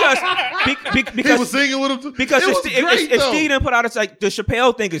 Because he was singing with him too. Because if Steve didn't put out, it's like the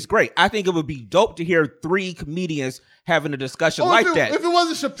Chappelle thing is great. I think it would be dope to hear 3 comedians having a discussion that. If it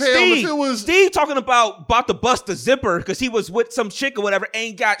wasn't Chappelle, if it was Steve talking about to bust the zipper because he was with some chick or whatever,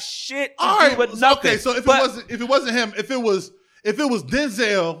 ain't got shit to do with nothing. Okay, so if it wasn't him, if it was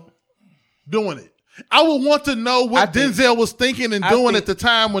Denzel doing it, I would want to know what Denzel was thinking and doing at the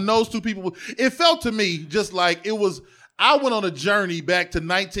time when those two people. It felt to me just like it was. I went on a journey back to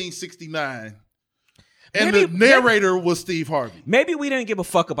 1969. And the narrator was Steve Harvey. Maybe we didn't give a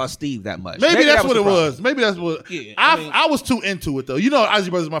fuck about Steve that much. Maybe that's what it was. Maybe that's what. Yeah, I was too into it though. You know, Ozzy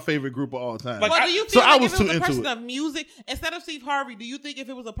Brothers is my favorite group of all time. Well, do you feel like if it was a person of music instead of Steve Harvey? Do you think if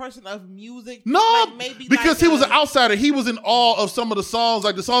it was a person of music, no, like maybe because he was an outsider. He was in awe of some of the songs,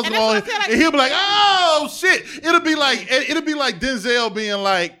 like the songs were on, and he'll be like, "Oh shit!" It'll be like Denzel being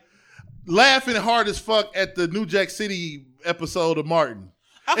like laughing hard as fuck at the New Jack City episode of Martin.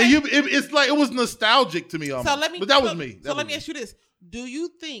 Okay. And it's like it was nostalgic to me almost. So let me ask you this. Do you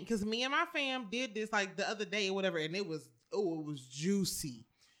think, because me and my fam did this like the other day or whatever, and it was juicy.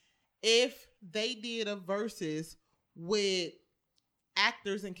 If they did a versus with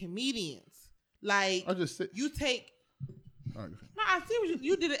actors and comedians, like you take no, I see what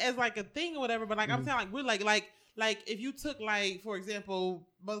you did it as like a thing or whatever, but like I'm saying like we're like if you took like, for example,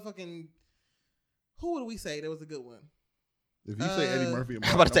 motherfucking who would we say that was a good one? If you say Eddie Murphy and Martin.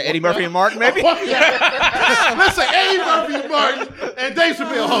 I'm about to say Eddie Murphy and Martin, maybe? Let's say Eddie Murphy and Martin and Dave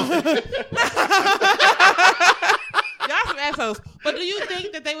Chappelle hosting. Y'all some assholes. But do you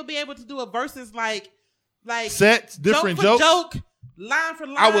think that they would be able to do a versus like sets, different jokes? Joke, line for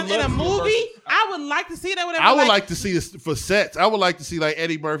line in a movie? I would like to see that. Whatever. I would like to see this for sets. I would like to see like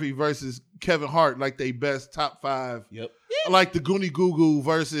Eddie Murphy versus Kevin Hart, like they best top 5. Yep. Yeah. Like the Goonie Goo Goo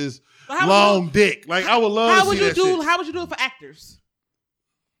versus Long Dick. Like I would love to see that shit. How would you do it for actors?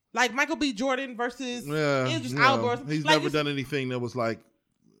 Like Michael B. Jordan versus Idris Elba. He's never done anything that was like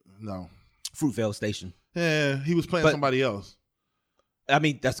Fruitvale Station. Yeah, he was playing somebody else. I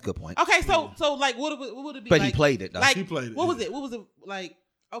mean, that's a good point. Okay, so like what would it be? But like, he played it though. Like, he played it. What was it? What was it like?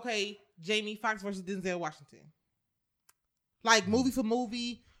 Okay, Jamie Foxx versus Denzel Washington. Like movie for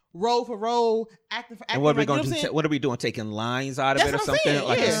movie. Role for role, acting for acting. And what are we going to do? What are we doing? Taking lines out of it or something?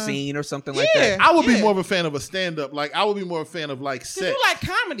 Like a scene or something like that? I would be more of a fan of a stand-up. Like, I would be more of a fan of like set. You like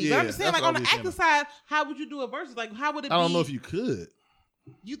comedy, but I'm just saying, like on the acting side, how would you do a versus? Like, how would it be? I don't know if you could.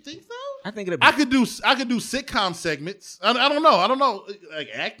 You think so? I think it'd be. I could do sitcom segments. I don't know. Like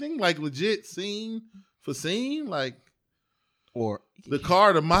acting, like legit scene for scene, like or the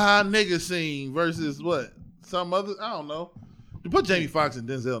Carter my nigga scene versus what? Some other, I don't know. To put Jamie Foxx and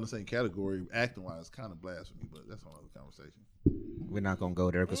Denzel in the same category, acting wise, kind of blasphemy, but that's another conversation. We're not gonna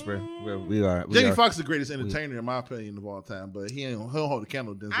go there because we are. Jamie Foxx is the greatest entertainer in my opinion of all time, but he'll hold the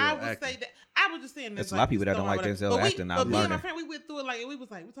candle to Denzel. I would say that. I was just saying there's a lot of people that don't like Denzel acting. But me and my friend, we went through it like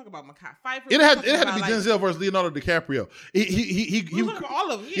we talk about Mekhi Phifer. It had to be Denzel versus Leonardo DiCaprio. He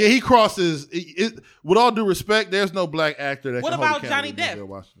all of them. Yeah, he crosses. With all due respect, there's no black actor that. What can about hold the Johnny Denzel Depp?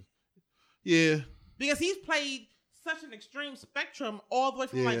 Washington. Yeah, because he's played such an extreme spectrum, all the way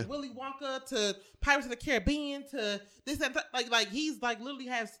from like Willy Wonka to Pirates of the Caribbean to this and like he's like literally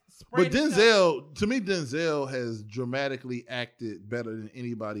has. But Denzel, to me, Denzel has dramatically acted better than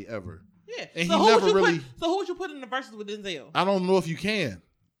anybody ever. Yeah, and so he never really. So who would you put in the verses with Denzel? I don't know if you can.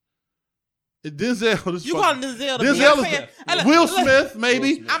 Denzel, you call him Denzel? Denzel is Will Smith,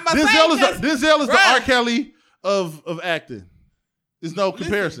 maybe. Denzel is the R. Kelly of acting. There's no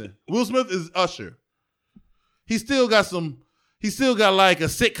comparison. Will Smith is Usher. He still got like a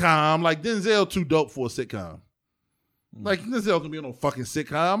sitcom. Like Denzel too dope for a sitcom. Like Denzel can be on a fucking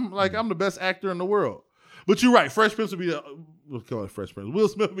sitcom. Like I'm the best actor in the world. But you're right. Fresh Prince would be we'll call it Fresh Prince. Will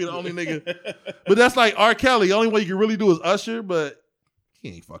Smith would be the only nigga. But that's like R. Kelly. The only way you can really do is Usher, but he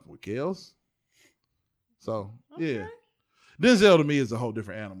ain't fucking with Kels. So yeah. Denzel to me is a whole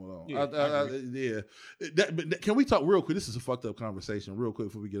different animal though. But can we talk real quick? This is a fucked up conversation real quick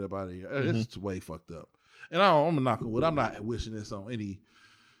before we get up out of here. It's way fucked up. And I'm a knock on wood. I'm not wishing this on any.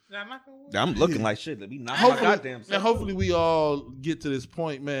 I'm looking like shit. Let me knock my goddamn self. And hopefully we all get to this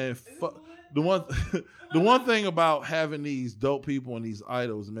point, man. The one thing about having these dope people and these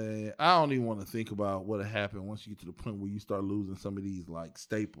idols, man, I don't even want to think about what happened once you get to the point where you start losing some of these like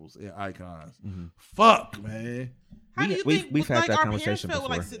staples and icons. Fuck, man. How do you We've think had that our conversation parents felt with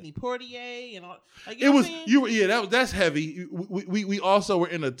like before. Sidney Poitier and all? Like, It know was what I'm saying? that's heavy. We also were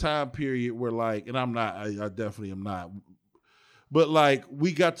in a time period where like, and I'm not, I definitely am not, but like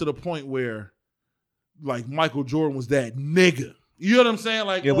we got to the point where like Michael Jordan was that nigga. You know what I'm saying?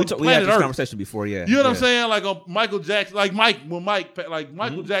 Like Yeah, we had planet this Earth. conversation before. Yeah, You know what I'm yeah. saying? Like on Michael Jackson, like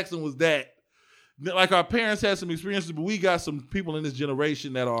Michael Jackson was that. Like our parents had some experiences, but we got some people in this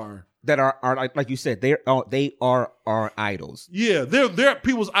generation that are like you said, they are our idols. yeah, they're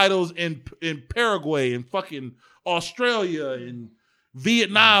people's idols in Paraguay and fucking Australia and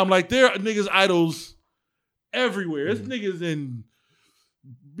Vietnam. Like they're niggas idols everywhere. It's niggas in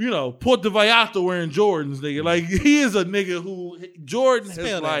Puerto Vallarta wearing Jordans, nigga. Like he is a nigga who Jordan has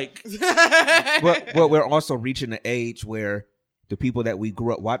Spell like. But we're also reaching the age where the people that we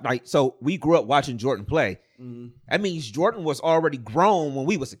grew up we grew up watching Jordan play. That means Jordan was already grown when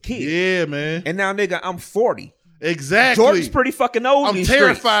we was a kid. Yeah, man. And now, nigga, I'm 40. Exactly. Jordan's pretty fucking old. I'm in these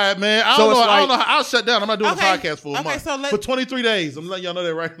terrified, man. I So don't know. it's I don't like- know. I'll shut down. I'm not doing Okay. a podcast for a Okay, month. so For 23 days. I'm letting y'all know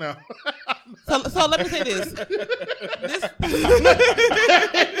that right now. So let me say this.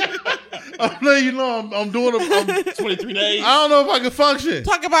 I'm letting you know I'm doing I'm 23 days. I don't know if I can function.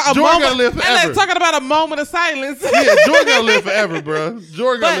 Talk about a Jordan moment. gotta live and forever. then talking about a moment of silence. Yeah, Jordan gotta live forever, bro.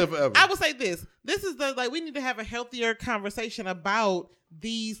 Jordan gotta live But forever. I would say this. This is we need to have a healthier conversation about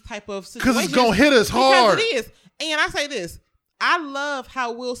these type of situations. Because it's gonna hit us hard. Because it is. And I say this. I love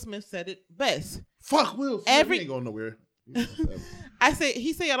how Will Smith said it best. Fuck Will Smith. Every- He ain't going nowhere.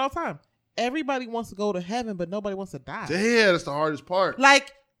 He said it all the time. Everybody wants to go to heaven, but nobody wants to die. Yeah, that's the hardest part.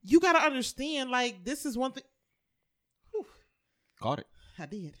 Like, you got to understand, like, this is one thing. Whew, Caught it. I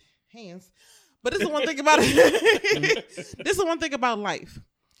did. Hands. But this is one thing about it. This is one thing about life.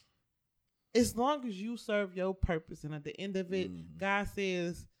 As long as you serve your purpose and at the end of it, God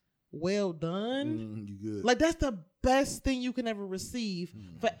says, well done. You good. Like, that's the best thing you can ever receive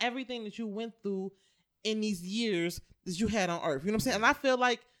for everything that you went through in these years that you had on earth. You know what I'm saying? And I feel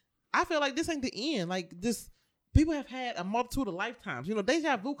like this ain't the end. Like, this, people have had a multitude of lifetimes. You know,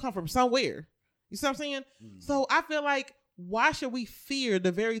 deja vu come from somewhere. You see what I'm saying? So I feel like, why should we fear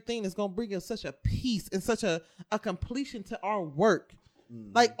the very thing that's going to bring us such a peace and such a completion to our work?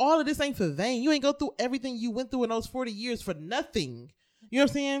 Like, all of this ain't for vain. You ain't go through everything you went through in those 40 years for nothing. You know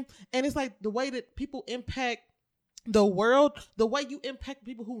what I'm saying? And it's like the way that people impact the world, the way you impact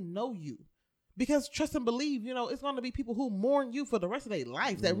people who know you. Because trust and believe, it's going to be people who mourn you for the rest of their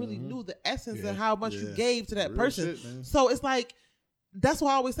life that really knew the essence and how much you gave to that Real person. shit, man. So it's like, that's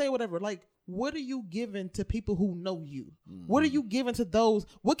why I always say whatever. Like, what are you giving to people who know you? What are you giving to those?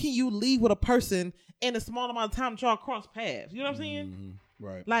 What can you leave with a person in a small amount of time that y'all cross paths? You know what I'm saying?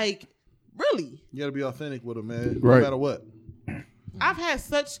 Right. Like, really. You gotta be authentic with them, man. Right. No matter what. I've had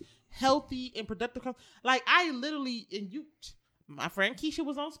such healthy and productive like I literally my friend Keisha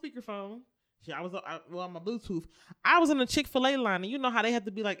was on speakerphone. I was on my Bluetooth. I was in the Chick-fil-A line, and you know how they have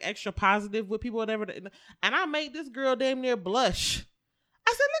to be like extra positive with people, whatever. And I made this girl damn near blush.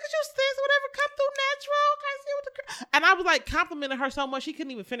 I said, "Look at you, sis. Whatever, come through natural. Can I see what the?" And I was like complimenting her so much she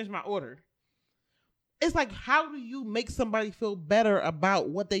couldn't even finish my order. It's like, how do you make somebody feel better about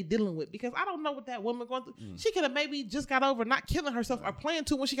what they dealing with? Because I don't know what that woman going through. She could have maybe just got over not killing herself or playing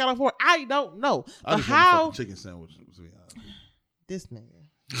too when she got off work. I don't know. I But just want a how fucking chicken sandwich. To be honest. this nigga?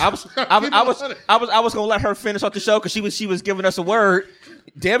 I was gonna let her finish off the show because she was giving us a word.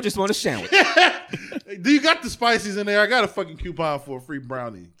 Deb just wanted a sandwich. Do you got the spices in there? I got a fucking coupon for a free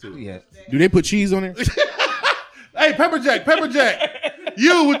brownie too. Yeah. Do they put cheese on there? Hey, Pepper Jack.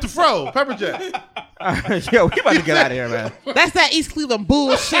 You with the fro, Pepper Jack. Yo, we about to get out of here, man. That's that East Cleveland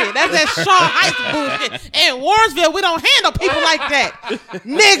bullshit. That's that Shaw Heights bullshit. In Warrensville, we don't handle people like that,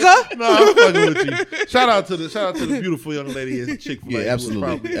 nigga. No, I'm fucking with you. Shout out to the beautiful young lady at Chick-fil-A. Yeah, who was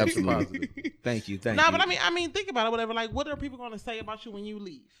probably absolutely. positive. Thank you. Nah, but I mean, think about it. Whatever. Like, what are people going to say about you when you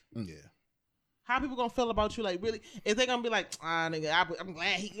leave? Yeah. How people gonna feel about you? Like, really? Is they gonna be like, nigga, I'm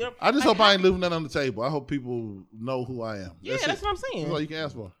glad he? I just like, hope I ain't leaving that on the table. I hope people know who I am. Yeah, that's it. what I'm saying. That's all you can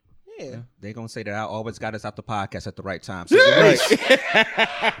ask for. Yeah. They gonna say that I always got us out the podcast at the right time. So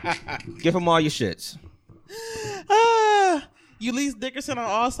give them all your shits. Ulysses Dickerson on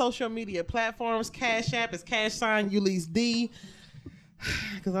all social media platforms. Cash App is #Ulysses D.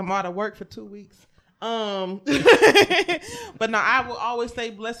 Because I'm out of work for 2 weeks. But no, I will always stay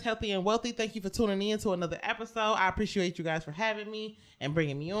blessed, healthy, and wealthy. Thank you for tuning in to another episode. I appreciate you guys for having me and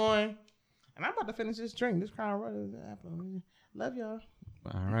bringing me on. And I'm about to finish this drink. This Crown Royal is apple. Love y'all.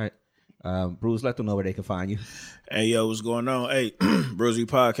 All right. Bruce, let them know where they can find you. Hey, yo, what's going on? Hey, Bruzy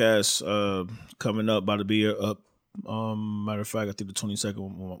Podcast coming up, about to be up Matter of fact, I think the 22nd,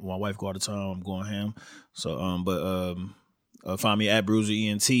 when my wife go out of town, I'm going ham. So, find me at Bruiser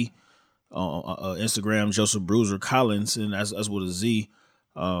ENT on Instagram, Joseph Bruiser Collins, and that's with a Z.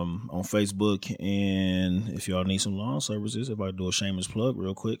 On Facebook, and if y'all need some lawn services, if I do a shameless plug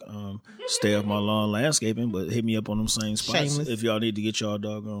real quick, stay off my lawn landscaping, but hit me up on them same spots. Shameless. If y'all need to get y'all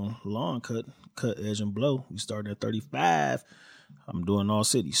doggone lawn cut, edge, and blow, we starting at 35. I'm doing all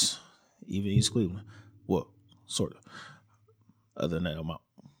cities, even East Cleveland. Well, sort of. Other than that, I'm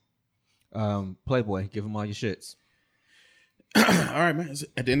out. Playboy, give them all your shits. All right, man.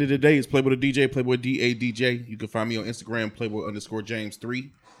 At the end of the day, it's Playboy the DJ, Playboy DADJ. You can find me on Instagram,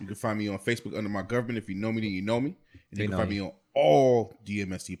 Playboy_James3. You can find me on Facebook under my government. If you know me, then you know me. And you can find me on all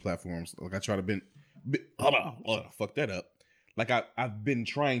DMST platforms. Like I try to hold on, fuck that up. Like I've been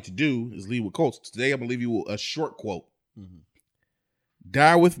trying to do is lead with quotes. Today I'm gonna leave you with a short quote. Mm-hmm.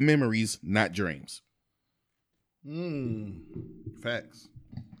 Die with memories, not dreams. Facts.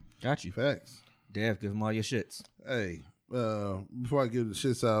 Got you. Facts. Dev, give them all your shits. Hey, before I give the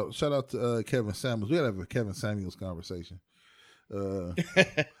shits out, shout out to Kevin Samuels. We gotta have a Kevin Samuels conversation. The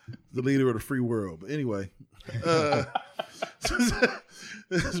leader of the free world. But anyway,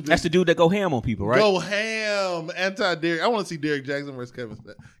 that's the dude that go ham on people, right? Go ham, anti-Derrick. I want to see Derrick Jackson versus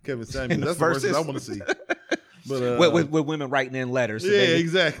Kevin Samuels. That's the versus I want to see. But with women writing in letters. Yeah,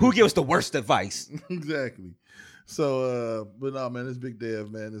 exactly. Who gives the worst advice? Exactly. So, but no, man, it's Big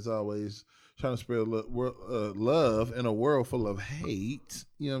Dev, man. As always, trying to spread love in a world full of hate.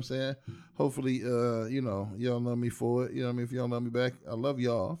 You know what I'm saying? Hopefully, y'all love me for it. You know what I mean? If you don't love me back, I love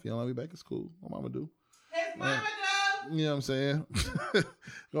y'all. If you don't love me back, it's cool. My mama do. His mama do. You know what I'm saying?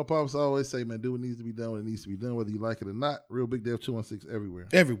 My pops always say, man, do what needs to be done when it needs to be done, whether you like it or not. Real Big Dev 216 everywhere.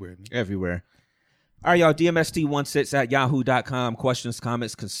 Everywhere. All right, y'all, DMST16 at yahoo.com. Questions,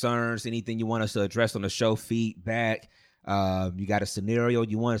 comments, concerns, anything you want us to address on the show, feedback. You got a scenario,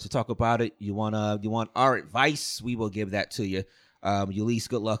 you want us to talk about it, you want our advice, we will give that to you. Ulysses,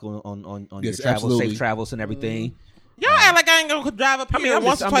 good luck on your travels, safe travels and everything. Y'all act like I ain't gonna drive up here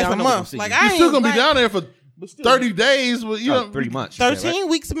once or twice a month. Like I ain't still gonna be down there for 30 days. But, 3 months. 13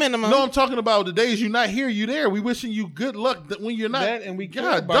 weeks minimum. No, I'm talking about the days you're not here, you there. We wishing you good luck when you're not. That and we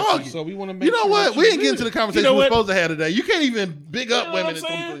care about you, so we want to make you know sure what? We ain't getting to the conversation we're supposed to have today. You can't even big up women in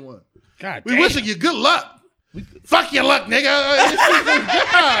 2021. God we wishing you good luck. Fuck your luck, nigga.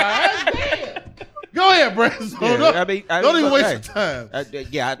 God damn. Go ahead, Brandon. Don't even waste your time.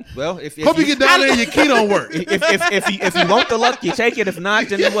 If you get down there and your key don't work. If you want the luck, you take it. If not,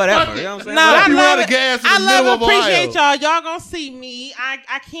 then whatever. You know what I'm saying? I appreciate y'all. Y'all gonna see me.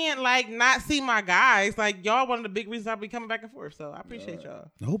 I can't not see my guys. Like y'all, one of the big reasons I'll be coming back and forth. So I appreciate y'all.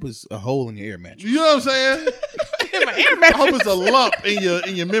 I hope it's a hole in your air mattress. You know what I'm saying? In my air mattress. I hope it's a lump in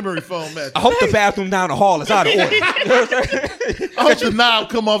your memory foam mattress. I hope the bathroom down the hall is out of order. I hope the knob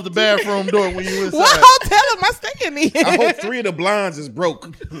come off the bathroom door when you inside. What hotel am I staying in? I hope 3 of the blinds is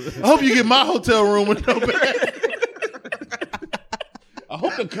broke. I hope you get my hotel room with no bed. I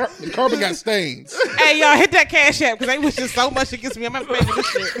hope the carpet got stains. Hey, y'all, hit that Cash App because they wishing so much against me. I'm not paying for this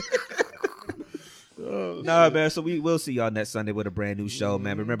shit. No, man. So we will see y'all next Sunday with a brand new show,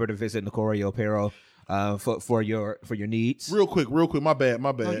 man. Remember to visit Nicorio Apparel for your needs. Real quick. My bad.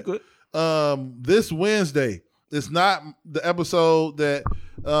 Oh, you good? This Wednesday, it's not the episode that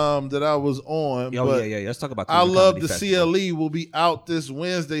I was on. Oh, but yeah. Let's talk about Cleveland I Love the Festival. CLE will be out this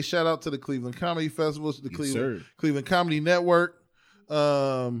Wednesday. Shout out to the Cleveland Comedy Festival, the Cleveland Comedy Network.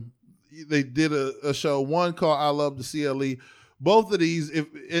 They did a show, one called I Love the CLE. Both of these, and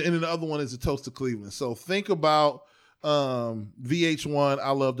the other one is a toast to Cleveland. So think about VH1,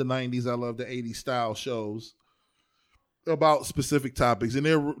 I love the 90s, I love the 80s style shows about specific topics, and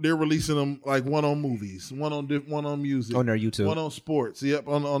they're releasing them like one on movies, one on music, on their YouTube, one on sports. Yep,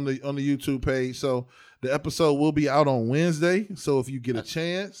 on the YouTube page. So the episode will be out on Wednesday. So if you get a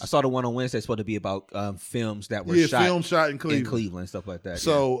chance, I saw the one on Wednesday. It's supposed to be about films that were shot in Cleveland, stuff like that.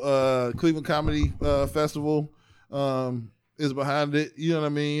 So Cleveland Comedy Festival is behind it. You know what I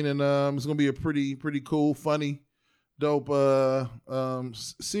mean? And it's gonna be a pretty cool, funny, dope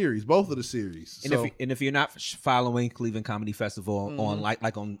series. Both of the series. And if you're not following Cleveland Comedy Festival on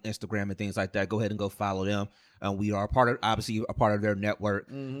like on Instagram and things like that, go ahead and go follow them. We are obviously a part of their network.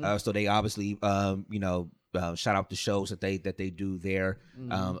 So they obviously shout out the shows that they do there,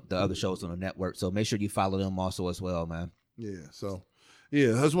 the other shows on the network. So make sure you follow them also as well, man. Yeah. So I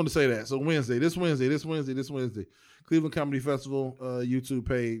just want to say that. So this Wednesday, Cleveland Comedy Festival YouTube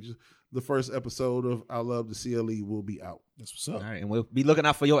page. The first episode of I Love the CLE will be out. That's what's up. All right, and we'll be looking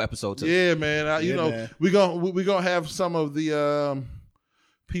out for your episode too. Yeah, man. Man. we gonna have some of the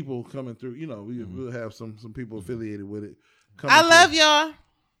people coming through. You know, we'll have some people affiliated with it. I love y'all.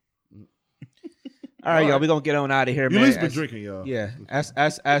 All right, y'all. We're gonna get on out of here, You man. at least been drinking, y'all. Yeah. As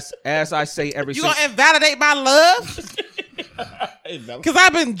I say every You gonna invalidate my love? Because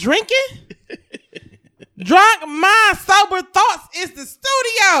I've been drinking. Drunk mind, sober thoughts is the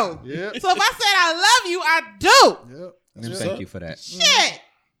studio. Yep. So if I said I love you, I do. Yep. Thank you for that. Shit.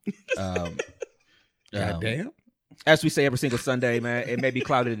 Goddamn. As we say every single Sunday, man, it may be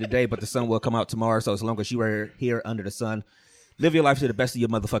cloudy today, but the sun will come out tomorrow. So as long as you are here under the sun, live your life to the best of your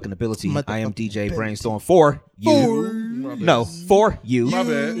motherfucking ability. I am DJ Brainstorm for you. No, for you. My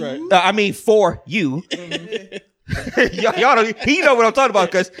bad. Right. I mean for you. y'all don't. He know what I'm talking about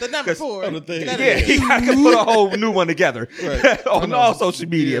because The number 4. yeah, he got to put a whole new one together on all social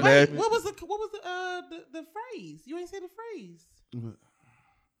media, man. What was the phrase? You ain't say the phrase.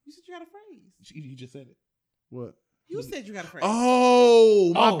 You said you got a phrase. You just said it. What? You said you got a phrase.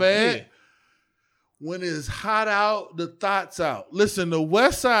 Oh, my bad. Yeah. When it's hot out, the thoughts out. Listen, the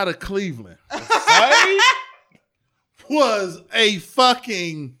west side of Cleveland was a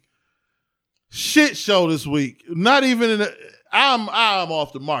fucking shit show this week. Not even I'm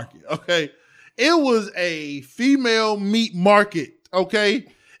off the market, okay? It was a female meat market, okay?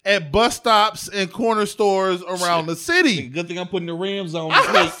 At bus stops and corner stores around the city. Good thing I'm putting the rims on.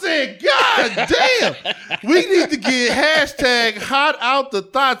 I said, God damn. We need to get hashtag hot out the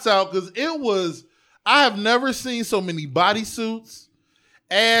thoughts out because it was, I have never seen so many bodysuits,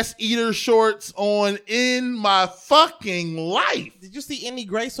 ass eater shorts on in my fucking life. Did you see any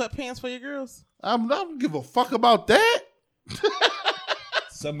gray sweatpants for your girls? I don't give a fuck about that.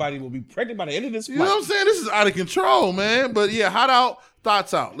 Somebody will be pregnant by the end of this You know what I'm saying? This is out of control, man. But yeah, hot out,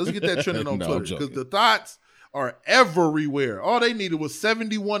 thoughts out. Let's get that trending on No, I'm Twitter because joking. the thoughts are everywhere. All they needed was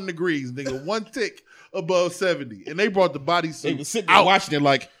 71 degrees, nigga, one tick above 70. And they brought the bodysuit They were sitting there out. watching it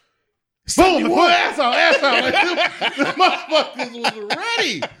like, Boom, put ass out. Like, the motherfuckers was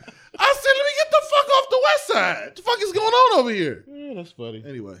ready. I said, let me get the fuck off the west side. What the fuck is going on over here? yeah, that's funny.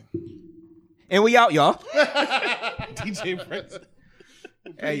 Anyway. And we out, y'all. DJ Prince.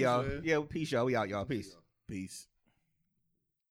 Hey, y'all. man. Yeah, peace, y'all. We out, y'all. Peace. Peace.